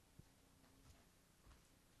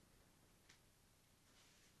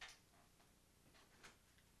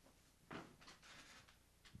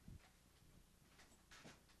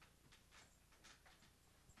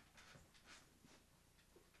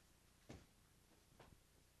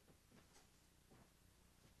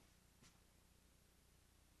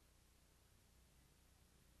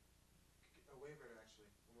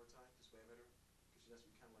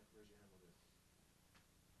 Where's your hand with it?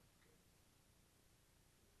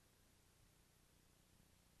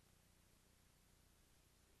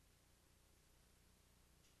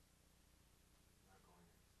 Not going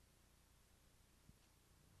in.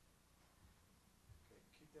 Okay,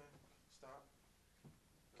 keep that. Stop.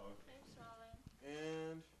 Thanks, Rolling.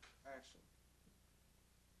 And action.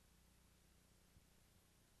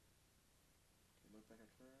 Okay, look back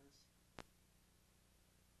at Clarice.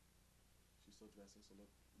 She's still dressing, so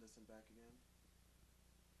listen back again.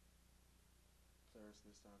 Clarice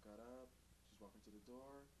this time got up. She's walking to the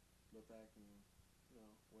door. Look back and,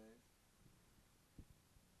 wave.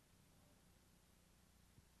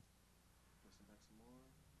 Listen back some more.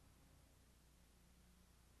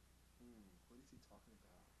 What is he talking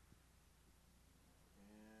about?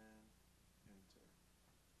 And enter.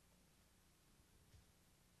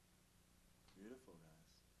 Beautiful,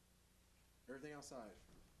 guys. Everything outside.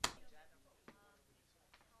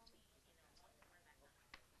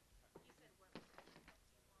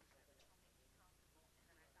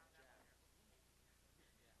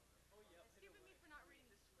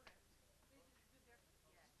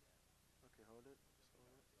 Okay, hold it.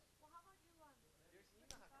 Just hold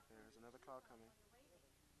it. There's another call coming.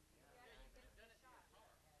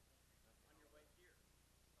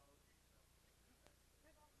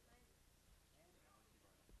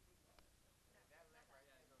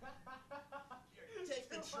 Take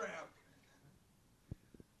the tramp.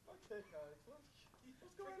 Okay, guys.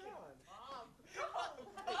 What's going on?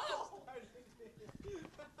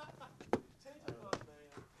 Change the clothes,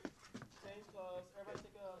 man. Change clothes. Everybody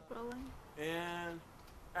take a... Rolling. And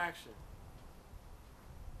action.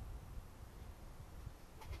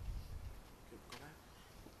 Okay, go back.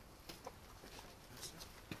 That's it.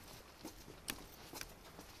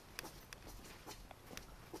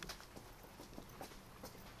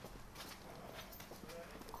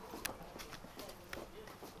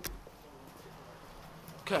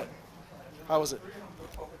 Cut. How was it?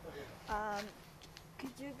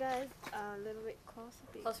 Could you guys a little bit closer?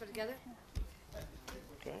 Closer together?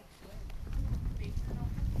 Okay.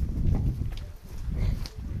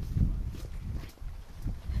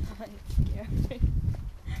 I'm scared.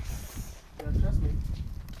 Yeah, trust me.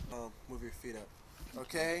 Move your feet up.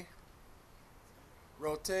 Okay.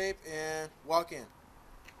 Roll tape and walk in.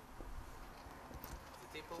 The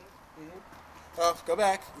tape rolling? Oh, go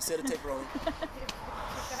back. You said the tape rolling.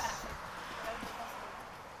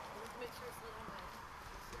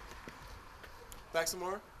 Back some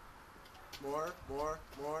more. More.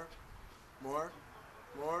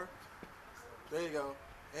 There you go.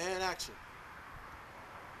 And action.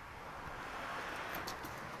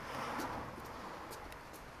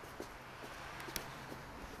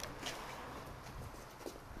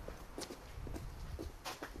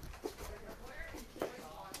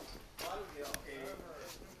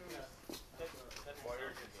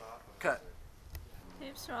 Cut.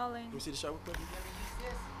 Tape's rolling. Can we see the shot?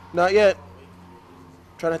 Not yet.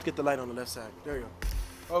 Try not to get the light on the left side. There you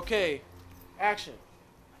go. Okay. Action.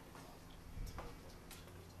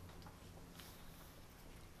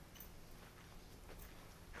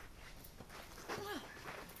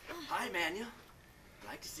 Hi, Manuel.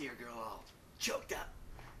 Like to see your girl all choked up.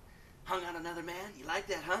 Hung on another man? You like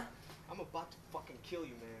that, huh? I'm about to fucking kill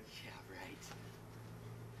you, man. Yeah, right.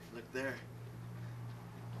 Look there.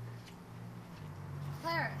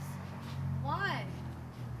 Clarice, why?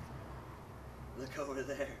 Look over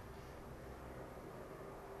there.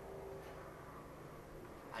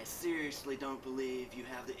 I seriously don't believe you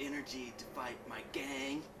have the energy to fight my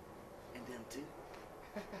gang and them too.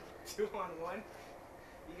 2-on-1?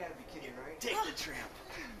 You gotta be kidding, right? Take the tramp.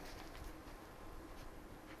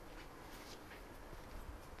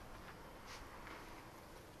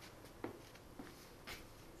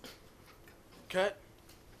 Cut.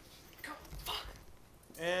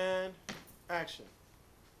 And action.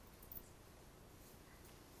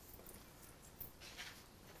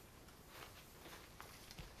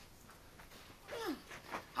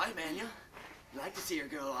 Hi, Manuel. Like to see your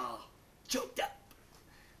girl all choked up.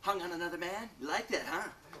 Hung on another man? You like that, huh?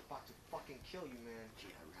 I'm about to fucking kill you, man.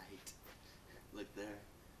 Yeah, right. Look there.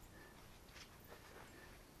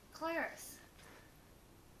 Clarice,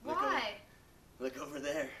 Look why? Look over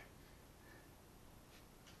there.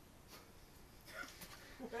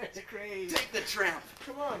 That's crazy. Take the tramp.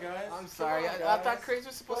 Come on, guys. I'm sorry. On, I thought crazy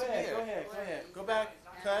was supposed go to ahead, be there. Go ahead. Go back.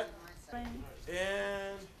 Cut.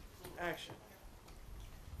 And action.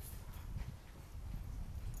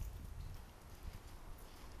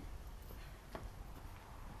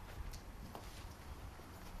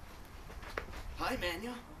 Hi,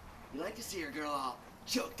 Manuel. You like to see your girl all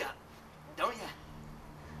choked up, don't ya?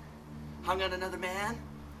 Hung on another man?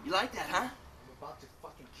 You like that, huh? I'm about to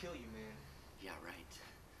fucking kill you, man. Yeah, right.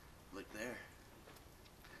 Look there.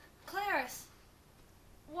 Clarice,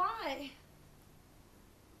 why?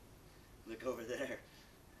 Look over there.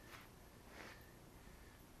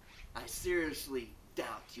 I seriously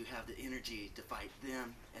doubt you have the energy to fight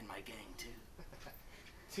them and my gang, too.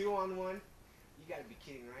 2-on-1? You gotta be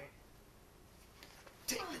kidding, right?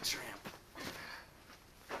 Take the tramp.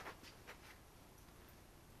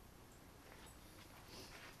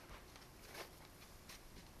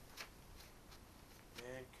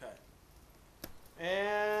 And cut.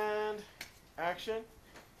 And action.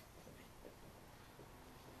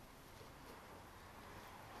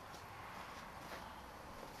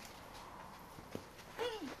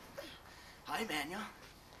 Hi, Manuel.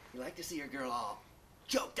 You like to see your girl all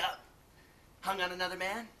choked up? Hung on another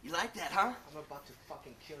man? You like that, huh? I'm about to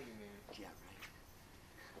fucking kill you, man. Yeah,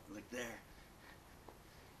 right. Look there.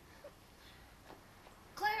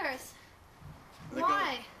 Clarice, Look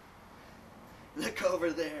why? Look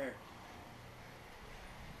over there.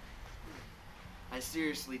 I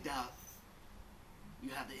seriously doubt you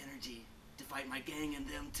have the energy to fight my gang and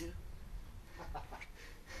them, too.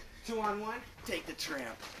 2-on-1? Take the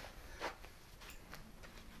tramp.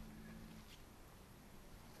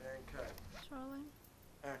 And cut. Rolling.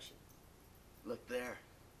 Action. Look there.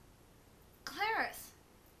 Clarice,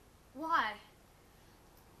 why?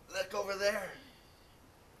 Look over there.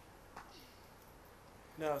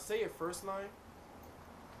 Now say your first line.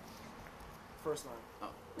 First line.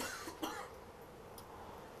 Oh.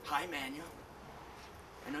 Hi, Manuel.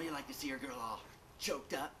 I know you like to see your girl all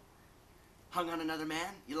choked up. Hung on another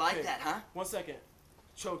man? You like Okay, that, huh? 1 second.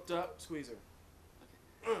 Choked up, squeeze her.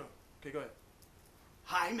 Okay, go ahead.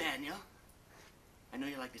 Hi, Manuel. I know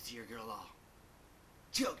you like to see your girl all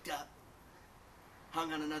choked up.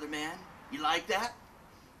 Hung on another man? You like that?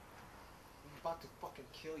 I'm about to fucking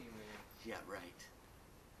kill you, man. Yeah, right.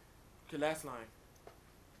 Okay, last line.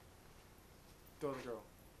 Throw the girl.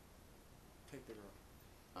 Take the girl.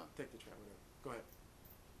 Take the tramp. Whatever. Go ahead.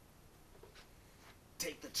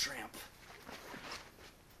 Take the tramp.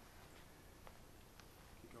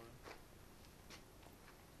 Keep going.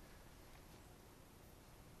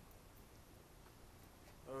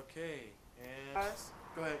 Okay, and guys,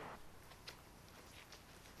 go ahead.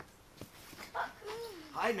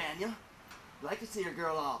 Hi, Manuel. You like to see your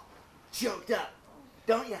girl all choked up,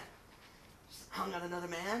 don't ya? Hung on another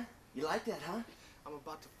man? You like that, huh? I'm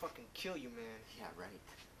about to fucking kill you, man. Yeah, right.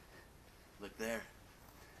 Look there.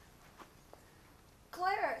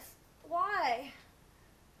 Clarice, why?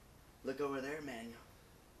 Look over there, Manuel.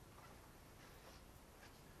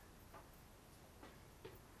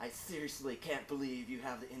 I seriously can't believe you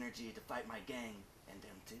have the energy to fight my gang and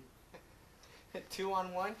them too.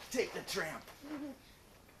 2-on-1? Take the tramp.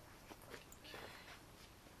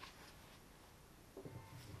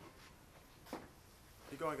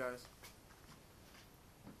 Keep going, guys.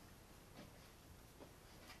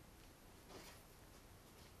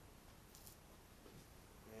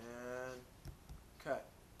 And cut.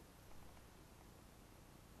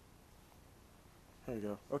 There you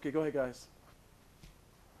go. Okay, go ahead, guys.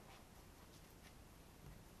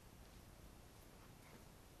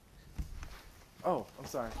 Oh, I'm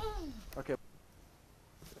sorry. Okay.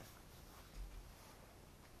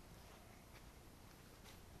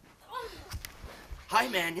 Hi,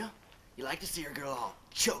 Manuel. You like to see your girl all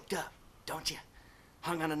choked up, don't you?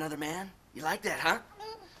 Hung on another man? You like that, huh?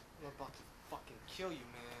 I'm about to fucking kill you,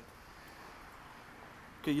 man.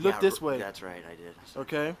 Okay, you look this way. That's right, I did.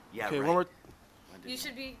 Okay? Yeah, okay, right. one more. You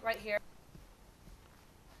should be right here.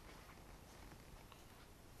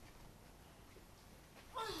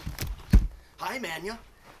 Hi, Manuel.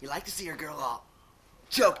 You like to see your girl all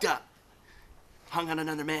choked up, hung on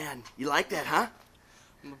another man? You like that, huh?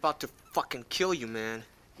 I'm about to fucking kill you, man.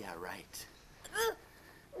 Yeah, right.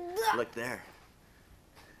 Look there.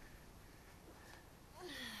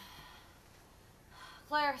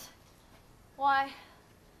 Clarice, why?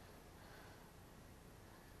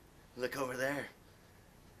 Look over there.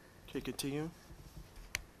 Okay, continue.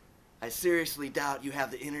 I seriously doubt you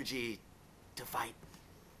have the energy to fight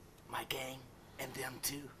my gang and them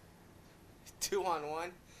too.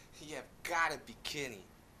 2-on-1? You have gotta be kidding.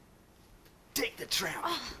 Take the tramp.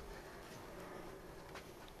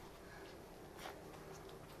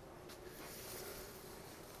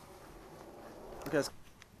 Okay.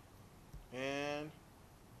 And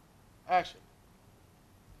action.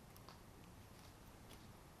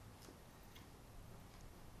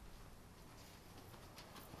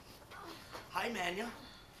 Hi, Manuel.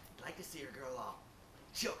 Like to see your girl all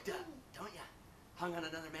choked up, don't ya? Hung on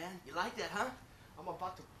another man? You like that, huh? I'm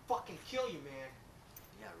about to fucking kill you, man.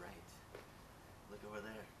 Yeah, right. Look over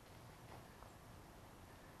there.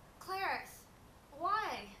 Clarence,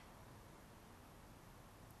 why?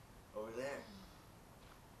 Over there.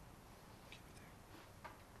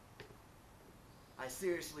 I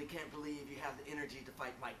seriously can't believe you have the energy to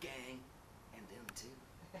fight my gang and them too.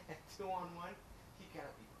 2-on-1? You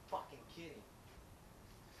gotta be fucking kidding.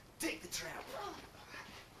 Take the trap.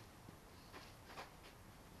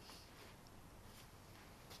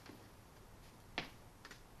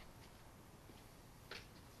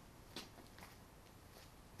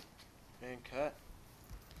 And cut.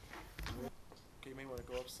 Okay, you may want to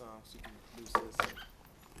go up some so you can lose this.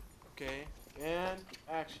 Okay, and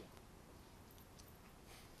action.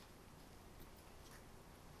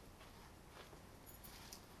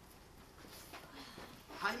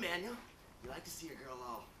 Hi, Manuel. You like to see a girl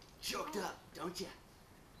all choked up, don't you?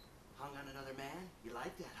 Hung on another man? You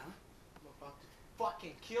like that, huh? I'm about to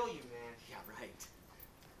fucking kill you, man. Yeah, right.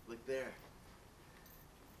 Look there.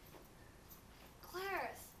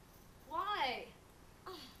 Clarence, why?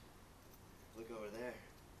 Look over there.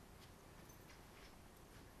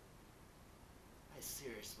 I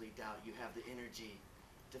seriously doubt you have the energy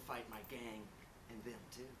to fight my gang and them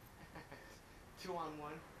too.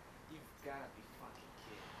 2-on-1? You've gotta be fucking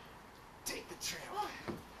kidding. Take the trail.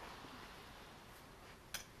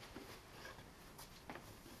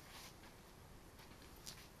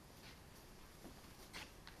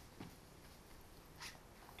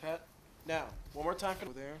 Cut. Now, one more time.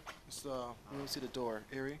 Over there. It's, we want to see the door.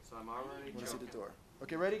 Eri? So I'm already We want to see the door.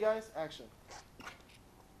 Okay, ready, guys? Action.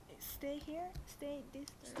 Stay here? Stay this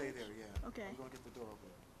Stay there, yeah. Okay. I'm going to get the door open.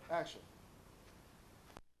 Action.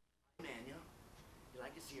 Manuel, you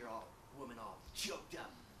like to see your woman all choked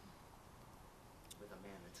up with a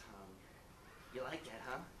man that's hung. You like that,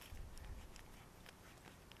 huh?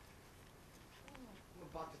 I'm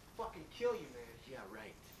about to fucking kill you, man. Yeah,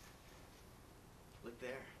 right. Look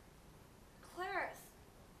there. Clarence,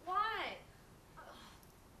 why?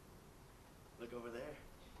 Look over there.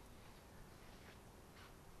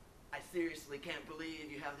 I seriously can't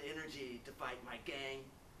believe you have the energy to fight my gang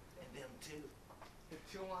and them too.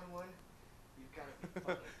 2-on-1? You've gotta be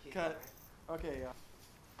fucking kidding, Cut. man. Okay,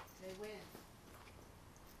 They win.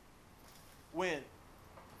 Win.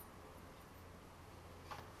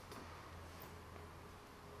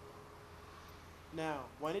 Now,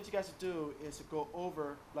 what I need you guys to do is to go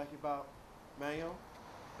over like about Manuel.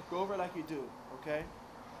 Go over like you do, okay?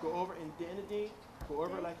 Go over identity. Go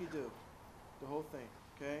over like you do. The whole thing,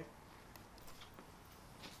 okay?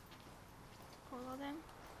 Follow them.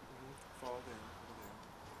 Fall down. Over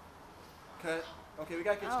there. Cut. Okay, we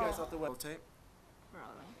gotta get you guys off the way. Tape.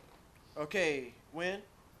 Rolling. Okay, win.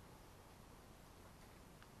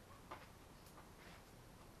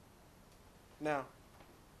 Now.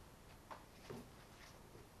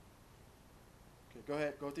 Okay, go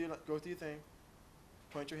ahead. Go through your thing.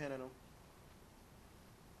 Point your hand at him.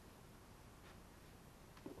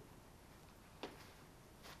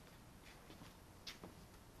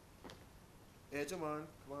 Edge him on.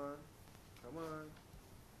 Come on. Come on.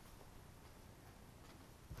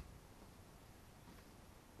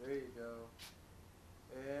 There you go.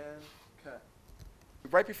 And cut.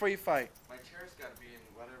 Right before you fight. My chair's got to be in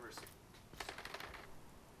whatever's.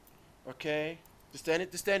 Okay. Just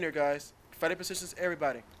stand there, guys. Fighting positions,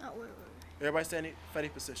 everybody. Oh, wait. Everybody standing, fighting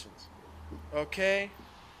positions. Okay.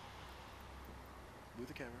 Move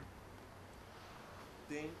the camera.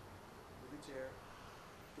 Ding. Move the chair.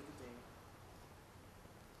 Get the ding.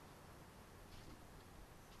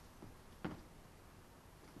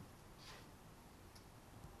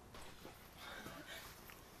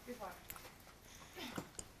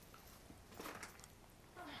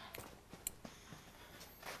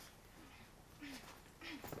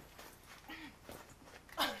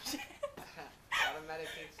 Automatic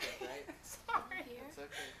take stuff, right? Sorry. It's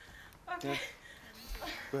okay. Okay.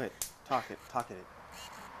 Go ahead. Talk it.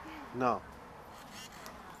 No.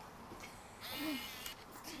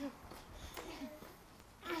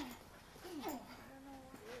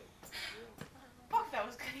 Fuck, that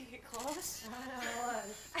was gonna get close. I know it was.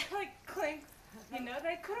 I like clinked. You know,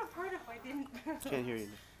 that could have hurt if I didn't. Can't hear you.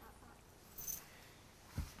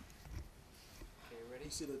 Okay, ready?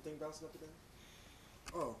 You see the thing bouncing up again?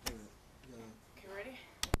 Oh, wait a minute. Okay, ready?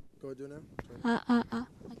 Go ahead, do it now.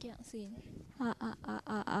 I can't see.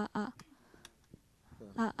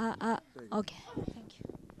 Okay, thank you.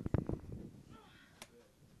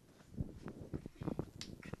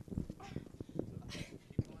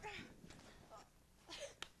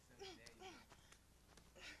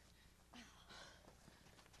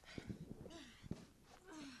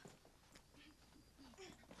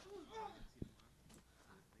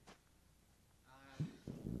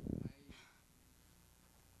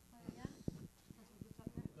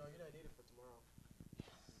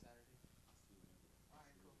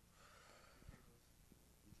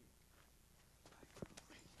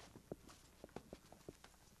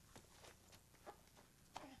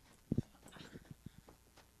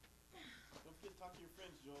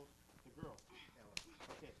 the girl.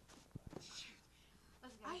 Okay.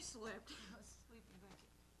 Let's go. I slipped. Sleeping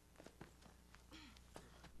blanket.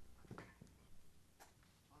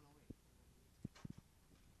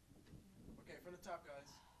 Okay, from the top,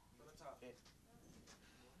 guys.